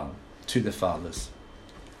Israel to the fathers.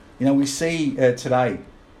 You know, we see today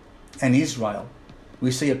in Israel, we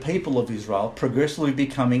see a people of Israel progressively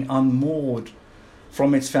becoming unmoored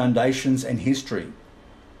from its foundations and history.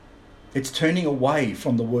 It's turning away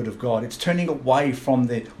from the Word of God. It's turning away from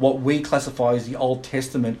what we classify as the Old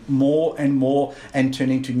Testament more and more, and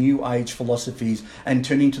turning to New Age philosophies and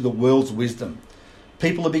turning to the world's wisdom.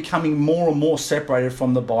 People are becoming more and more separated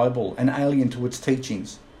from the Bible and alien to its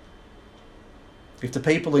teachings. If the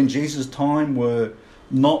people in Jesus' time were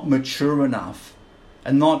not mature enough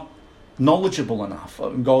and not knowledgeable enough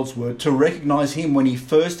of God's word to recognize him when he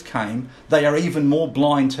first came, they are even more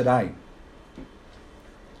blind today.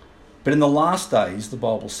 But in the last days, the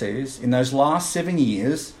Bible says, in those last 7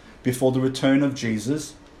 years before the return of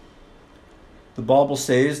Jesus, the Bible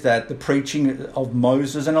says that the preaching of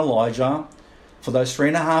Moses and Elijah for those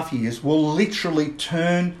 3.5 years will literally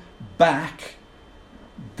turn back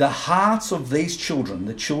the hearts of these children,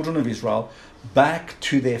 the children of Israel, back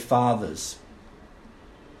to their fathers.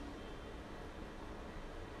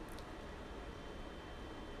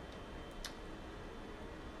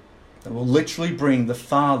 They will literally bring the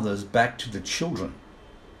fathers back to the children.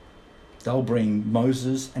 They'll bring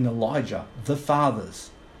Moses and Elijah, the fathers,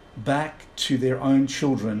 back to their own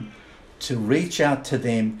children to reach out to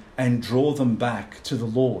them and draw them back to the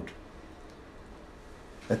Lord.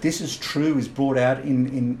 That this is true is brought out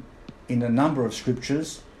in a number of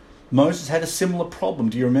scriptures. Moses had a similar problem.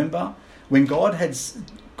 Do you remember? When God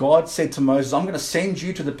said to Moses, I'm going to send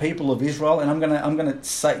you to the people of Israel and I'm going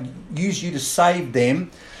to use you to save them.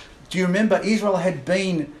 Do you remember Israel had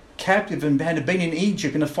been captive and had been in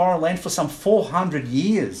Egypt in a foreign land for some 400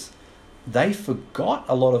 years? They forgot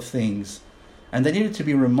a lot of things and they needed to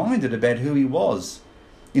be reminded about who he was.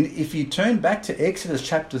 If you turn back to Exodus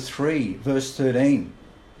chapter 3, verse 13,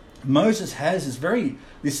 Moses has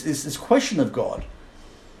this question of God.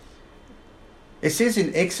 It says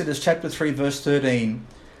in Exodus chapter 3, verse 13,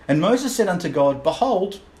 and Moses said unto God,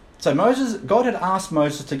 behold, so God had asked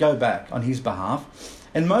Moses to go back on his behalf,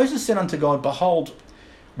 and Moses said unto God, behold,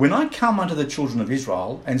 when I come unto the children of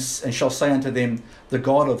Israel, and shall say unto them, the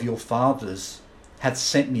God of your fathers hath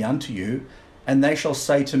sent me unto you, and they shall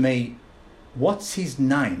say to me, what's his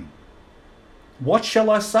name? What shall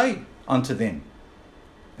I say unto them?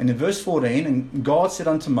 And in verse 14, and God said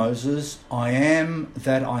unto Moses, I am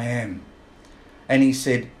that I am. And he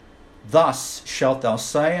said, thus shalt thou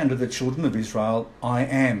say unto the children of Israel, I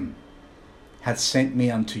am, hath sent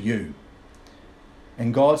me unto you.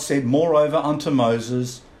 And God said moreover unto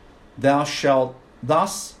Moses, thus shalt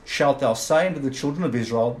thou say unto the children of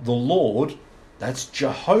Israel, the Lord, that's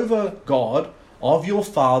Jehovah God of your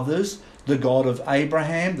fathers, the God of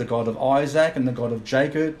Abraham, the God of Isaac, and the God of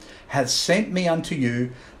Jacob, hath sent me unto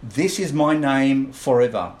you. This is my name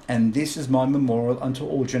forever, and this is my memorial unto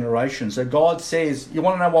all generations. So God says, you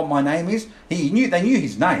want to know what my name is? They knew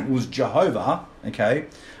his name. It was Jehovah, okay?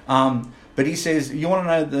 But he says, you want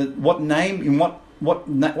to know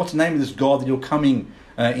what's the name of this God that you're coming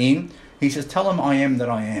in? He says, tell him I am that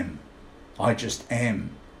I am. I just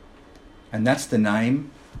am. And that's the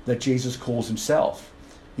name that Jesus calls himself.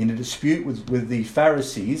 In a dispute with the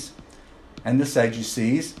Pharisees and the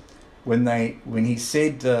Sadducees, when he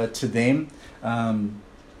said to them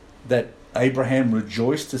that Abraham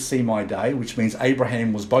rejoiced to see my day, which means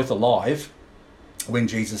Abraham was both alive when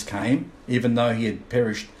Jesus came, even though he had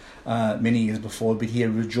perished many years before, but he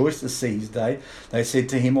had rejoiced to see his day. They said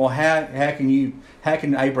to him, well, how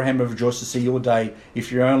can Abraham have rejoiced to see your day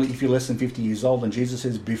if you're less than 50 years old? And Jesus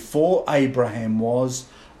says, before Abraham was,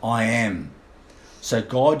 I am. So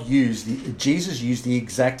Jesus used the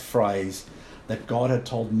exact phrase that God had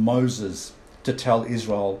told Moses to tell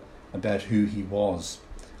Israel about who he was.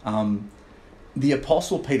 The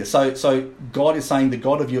Apostle Peter. So God is saying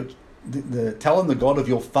tell him the God of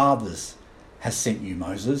your fathers has sent you,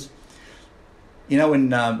 Moses. You know,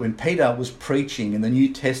 when Peter was preaching in the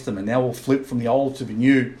New Testament, now we'll flip from the Old to the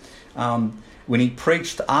New, when he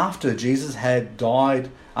preached after Jesus had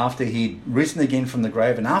died, after he'd risen again from the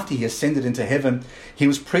grave, and after he ascended into heaven, he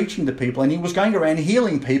was preaching to people, and he was going around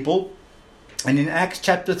healing people. And in Acts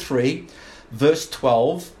chapter 3, verse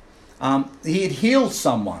 12, he had healed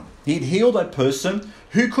someone. He had healed a person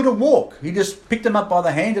who couldn't walk. He just picked them up by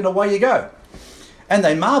the hand and away you go. And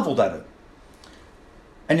they marveled at it.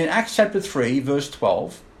 And in Acts chapter 3, verse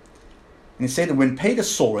 12, and it said that when Peter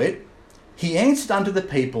saw it, he answered unto the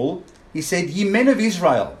people, he said, ye men of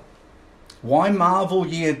Israel, why marvel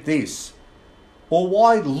ye at this? Or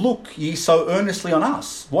why look ye so earnestly on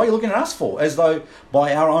us? Why are you looking at us for? As though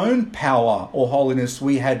by our own power or holiness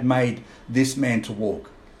we had made this man to walk.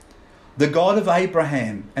 The God of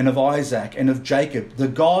Abraham and of Isaac and of Jacob, the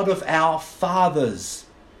God of our fathers,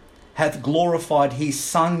 hath glorified his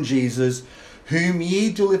Son Jesus, whom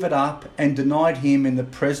ye delivered up and denied him in the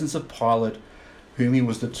presence of Pilate, whom he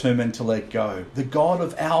was determined to let go. The God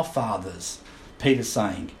of our fathers, Peter's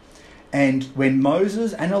saying. And when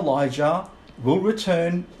Moses and Elijah will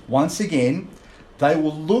return once again, they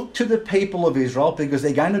will look to the people of Israel, because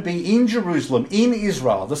they're going to be in Jerusalem, in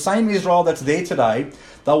Israel, the same Israel that's there today.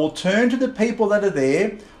 They will turn to the people that are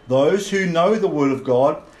there, those who know the word of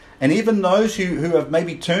God, and even those who have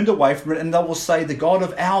maybe turned away from it, and they will say, the God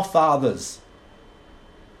of our fathers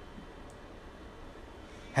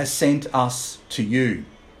has sent us to you.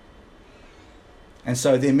 And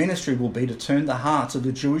so their ministry will be to turn the hearts of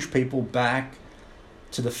the Jewish people back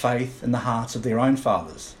to the faith and the hearts of their own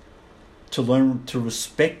fathers, to learn to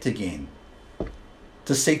respect again,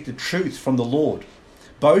 to seek the truth from the Lord.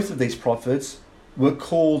 Both of these prophets were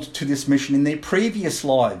called to this mission in their previous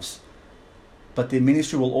lives, but their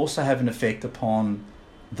ministry will also have an effect upon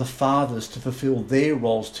the fathers to fulfill their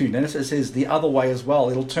roles too. Notice it says the other way as well.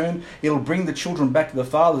 It'll bring the children back to the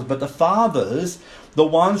fathers, but the fathers, the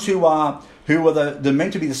ones who are the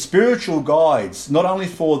meant to be the spiritual guides, not only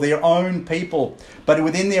for their own people, but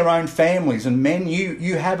within their own families. And men,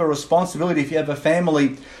 you have a responsibility, if you have a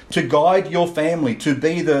family, to guide your family, to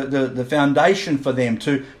be the foundation for them,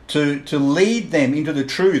 to lead them into the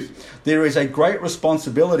truth. There is a great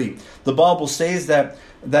responsibility. The Bible says that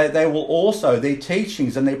they will also, their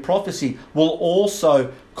teachings and their prophecy will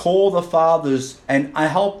also call the fathers and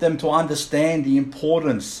help them to understand the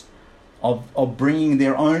importance of bringing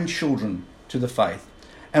their own children to the faith,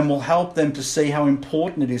 and will help them to see how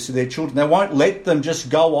important it is to their children. They won't let them just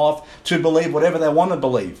go off to believe whatever they want to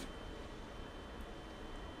believe.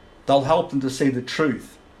 They'll help them to see the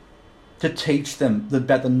truth to teach them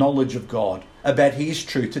about the knowledge of God, about His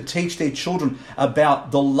truth, to teach their children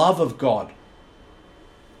about the love of God.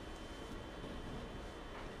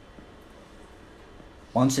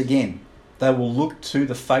 Once again, they will look to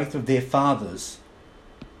the faith of their fathers,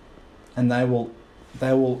 and they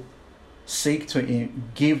will seek to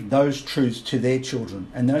give those truths to their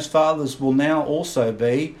children. And those fathers will now also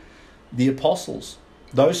be the apostles.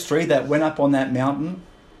 Those three that went up on that mountain,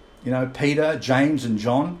 Peter, James and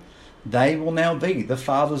John, they will now be the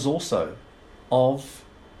fathers also of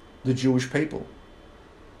the Jewish people.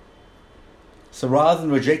 So rather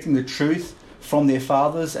than rejecting the truth from their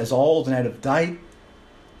fathers as old and out of date,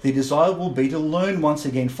 their desire will be to learn once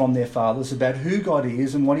again from their fathers about who God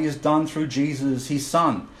is and what He has done through Jesus, His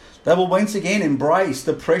Son. They will once again embrace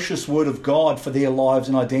the precious Word of God for their lives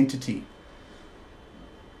and identity.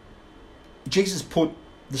 Jesus put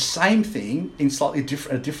the same thing in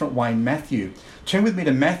a different way in Matthew. Turn with me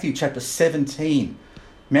to Matthew chapter 17.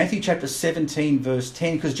 Matthew chapter 17 verse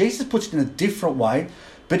 10, because Jesus puts it in a different way,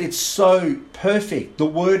 but it's so perfect. The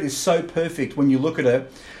word is so perfect when you look at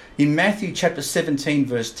it. In Matthew chapter 17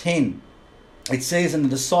 verse 10, it says, "And the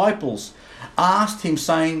disciples asked Him,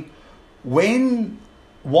 saying,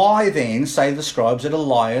 Why then say the scribes that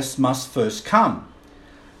Elias must first come?"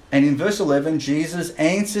 And in verse 11, Jesus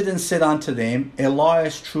answered and said unto them,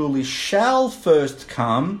 "Elias truly shall first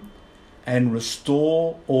come and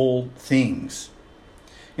restore all things."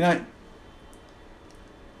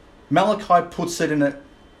 Malachi puts it in a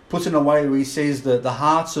way where he says that the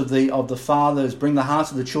hearts of the fathers, bring the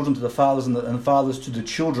hearts of the children to the fathers and the fathers to the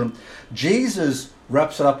children. Jesus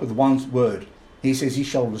wraps it up with one word. He says, "He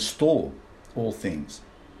shall restore all things."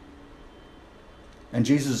 And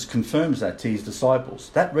Jesus confirms that to His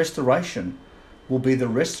disciples. That restoration will be the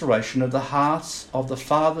restoration of the hearts of the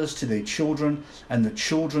fathers to their children and the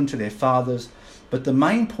children to their fathers. But the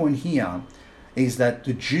main point here is that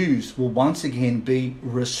the Jews will once again be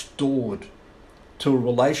restored to a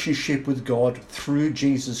relationship with God through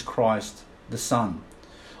Jesus Christ, the Son.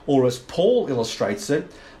 Or as Paul illustrates it,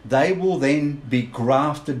 they will then be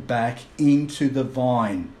grafted back into the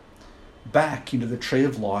vine, back into the tree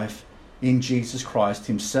of life in Jesus Christ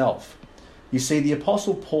Himself. You see, the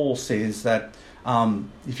Apostle Paul says that,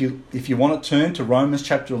 if you want to turn to Romans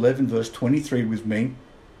chapter 11, verse 23 with me,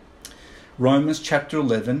 Romans chapter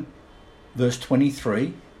 11, verse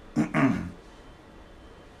 23.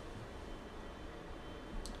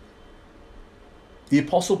 The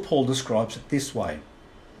Apostle Paul describes it this way.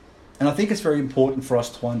 And I think it's very important for us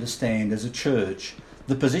to understand as a church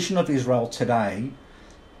the position of Israel today,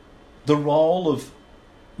 the role of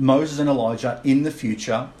Moses and Elijah in the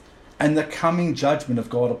future, and the coming judgment of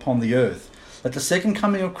God upon the earth. That the second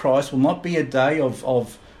coming of Christ will not be a day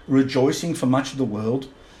of rejoicing for much of the world,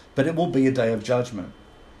 but it will be a day of judgment.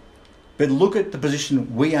 But look at the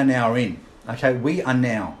position we are now in. Okay,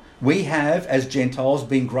 we have, as Gentiles,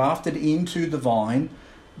 been grafted into the vine,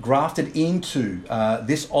 grafted into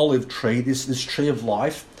this olive tree, this tree of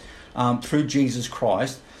life, through Jesus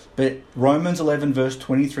Christ. But Romans 11 verse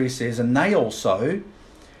 23 says, "And they also,"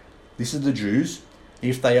 this is the Jews,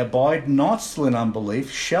 "if they abide not still in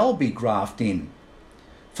unbelief, shall be grafted in.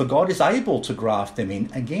 For God is able to graft them in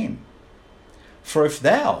again. For if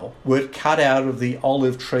thou wert cut out of the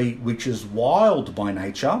olive tree which is wild by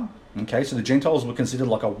nature," okay, so the Gentiles were considered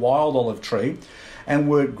like a wild olive tree, "and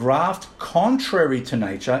were grafted contrary to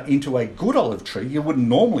nature into a good olive tree," you wouldn't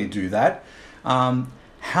normally do that,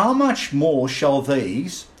 "how much more shall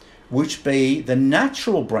these, which be the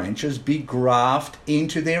natural branches, be grafted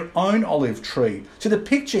into their own olive tree?" So the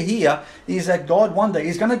picture here is that God one day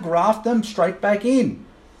is going to graft them straight back in.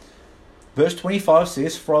 Verse 25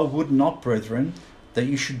 says, "For I would not, brethren, that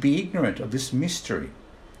you should be ignorant of this mystery,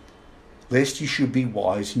 lest you should be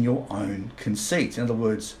wise in your own conceit." In other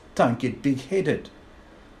words, don't get big-headed.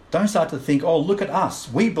 Don't start to think, "Oh, look at us.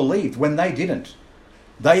 We believed when they didn't.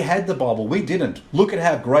 They had the Bible. We didn't. Look at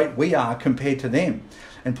how great we are compared to them."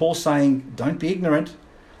 And Paul's saying, don't be ignorant.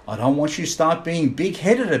 I don't want you to start being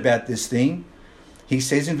big-headed about this thing. He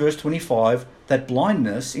says in verse 25 that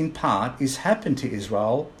blindness in part is happened to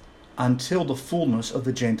Israel until the fullness of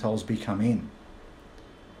the Gentiles be come in.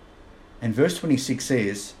 And verse 26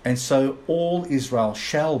 says, "And so all Israel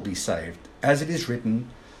shall be saved, as it is written,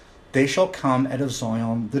 there shall come out of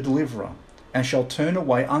Zion the deliverer, and shall turn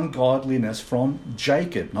away ungodliness from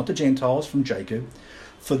Jacob," not the Gentiles, from Jacob,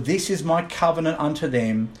 "for this is my covenant unto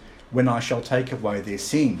them when I shall take away their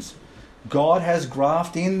sins." God has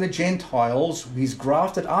grafted in the Gentiles. He's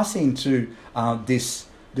grafted us into this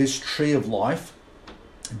tree of life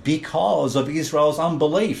because of Israel's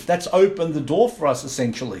unbelief. That's opened the door for us,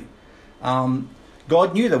 essentially.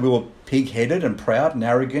 God knew that we were pig-headed and proud and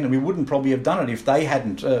arrogant, and we wouldn't probably have done it if they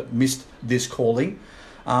hadn't missed this calling.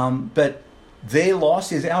 But their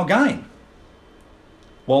loss is our gain.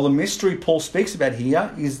 While the mystery Paul speaks about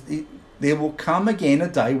here is there will come again a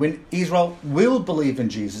day when Israel will believe in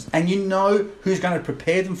Jesus. And you know who's going to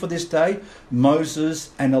prepare them for this day?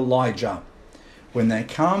 Moses and Elijah. When they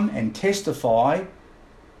come and testify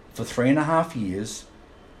for 3.5 years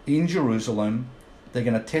in Jerusalem, they're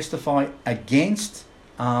going to testify against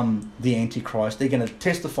the Antichrist. They're going to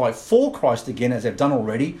testify for Christ again, as they've done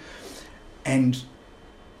already. And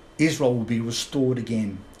Israel will be restored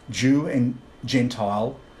again. Jew and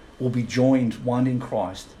Gentile will be joined one in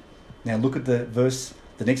Christ. Now look at the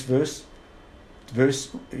next verse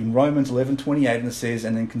in Romans 11:28, and it says,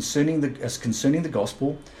 "And then concerning the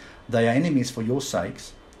gospel, they are enemies for your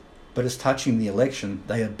sakes, but as touching the election,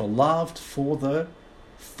 they are beloved for the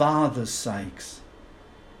Father's sakes."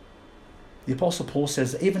 The Apostle Paul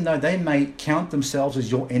says that even though they may count themselves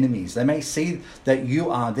as your enemies, they may see that you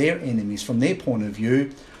are their enemies from their point of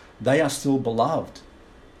view, they are still beloved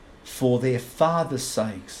for their Father's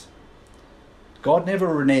sakes. God never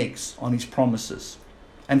reneges on his promises.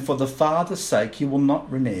 And for the Father's sake, he will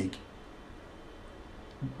not renege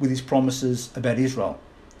with his promises about Israel.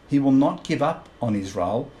 He will not give up on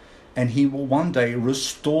Israel, and he will one day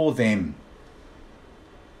restore them.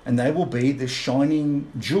 And they will be the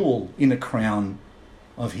shining jewel in a crown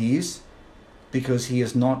of his, because he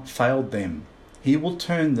has not failed them. He will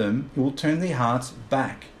turn their hearts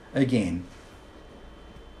back again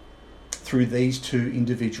through these two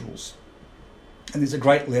individuals. And there's a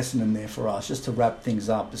great lesson in there for us, just to wrap things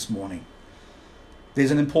up this morning.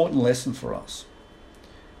 There's an important lesson for us.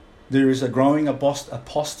 There is a growing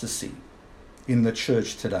apostasy in the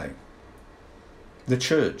church today. The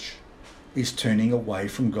church is turning away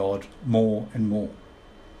from God more and more.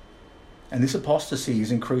 And this apostasy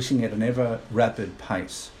is increasing at an ever rapid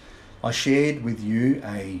pace. I shared with you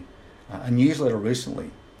a newsletter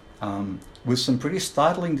recently with some pretty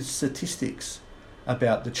startling statistics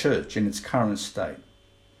about the church in its current state.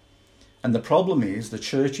 And the problem is the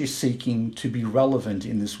church is seeking to be relevant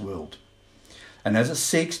in this world. And as it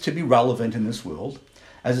seeks to be relevant in this world,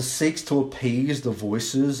 as it seeks to appease the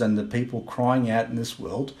voices and the people crying out in this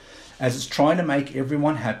world, as it's trying to make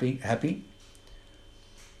everyone happy,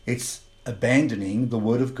 it's abandoning the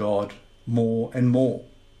Word of God more and more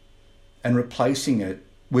and replacing it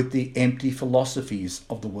with the empty philosophies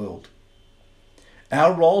of the world.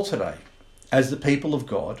 Our role today as the people of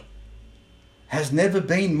God has never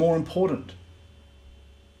been more important.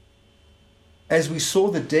 As we saw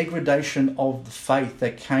the degradation of the faith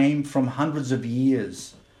that came from hundreds of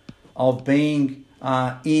years of being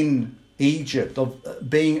in Egypt, of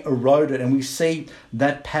being eroded, and we see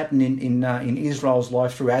that pattern in Israel's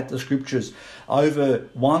life throughout the scriptures. Over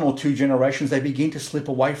 1 or 2 generations, they begin to slip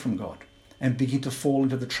away from God and begin to fall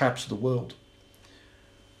into the traps of the world.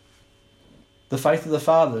 The faith of the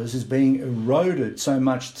fathers is being eroded so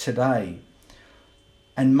much today,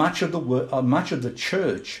 and much of the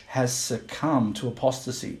church has succumbed to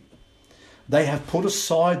apostasy. They have put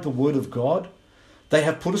aside the Word of God. They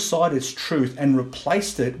have put aside its truth and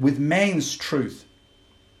replaced it with man's truth.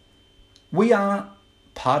 We are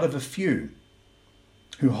part of a few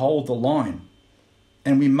who hold the line,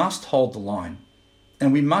 and we must hold the line,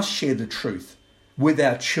 and we must share the truth with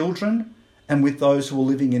our children and with those who are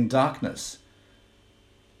living in darkness.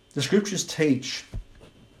 The scriptures teach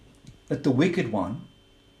that the wicked one,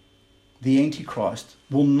 the Antichrist,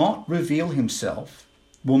 will not reveal himself,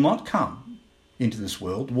 will not come into this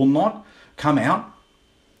world, will not come out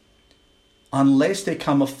unless there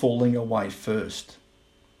come a falling away first.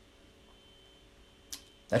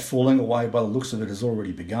 That falling away, by the looks of it, has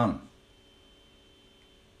already begun.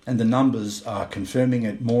 And the numbers are confirming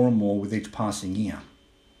it more and more with each passing year.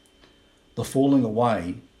 The falling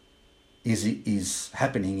away is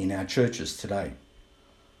happening in our churches today.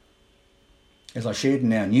 As I shared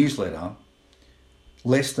in our newsletter,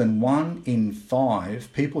 less than 1 in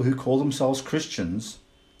 5 people who call themselves Christians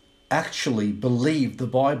actually believe the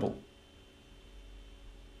Bible.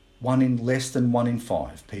 Less than 1 in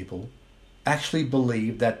 5 people actually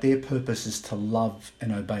believe that their purpose is to love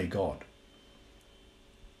and obey God.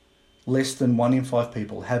 Less than 1 in 5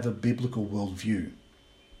 people have a biblical worldview.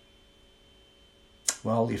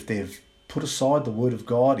 Well, if they've put aside the Word of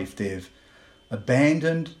God, if they've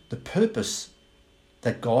abandoned the purpose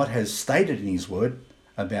that God has stated in His Word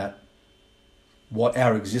about what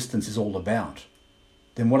our existence is all about,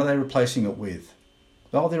 then what are they replacing it with?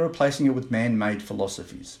 Well, they're replacing it with man-made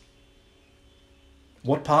philosophies.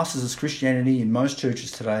 What passes as Christianity in most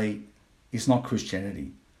churches today is not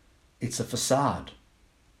Christianity. It's a facade.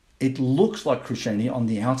 It looks like Christianity on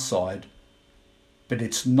the outside, but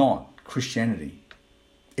it's not Christianity.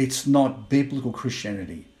 It's not biblical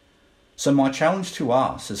Christianity. So my challenge to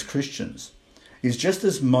us as Christians is, just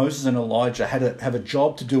as Moses and Elijah have a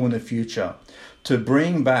job to do in the future, to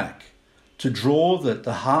bring back, to draw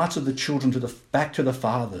the hearts of the children back to the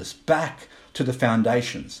fathers, back to the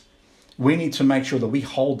foundations. We need to make sure that we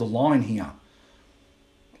hold the line here,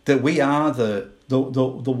 that we are the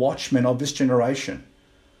watchmen of this generation,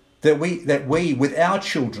 that we with our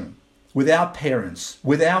children, with our parents,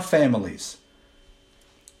 with our families,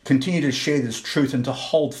 continue to share this truth and to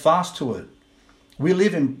hold fast to it. We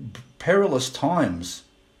live in perilous times,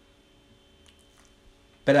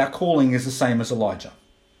 but our calling is the same as Elijah,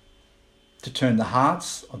 to turn the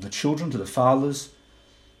hearts of the children to the fathers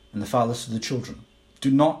and the fathers to the children. Do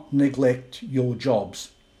not neglect your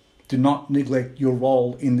jobs. Do not neglect your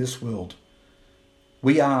role in this world.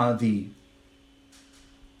 We are the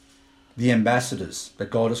ambassadors that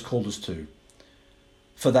God has called us to.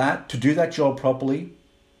 For that, to do that job properly,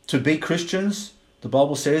 to be Christians, the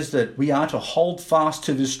Bible says that we are to hold fast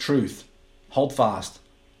to this truth. Hold fast.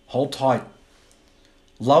 Hold tight.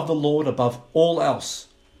 Love the Lord above all else.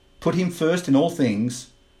 Put him first in all things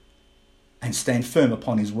and stand firm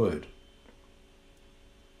upon his word.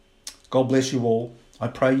 God bless you all. I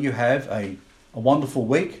pray you have a wonderful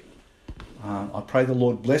week. I pray the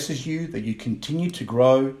Lord blesses you, that you continue to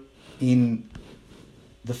grow in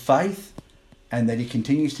the faith, and that he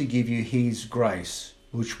continues to give you his grace,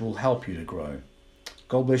 which will help you to grow.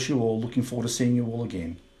 God bless you all. Looking forward to seeing you all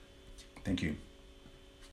again. Thank you.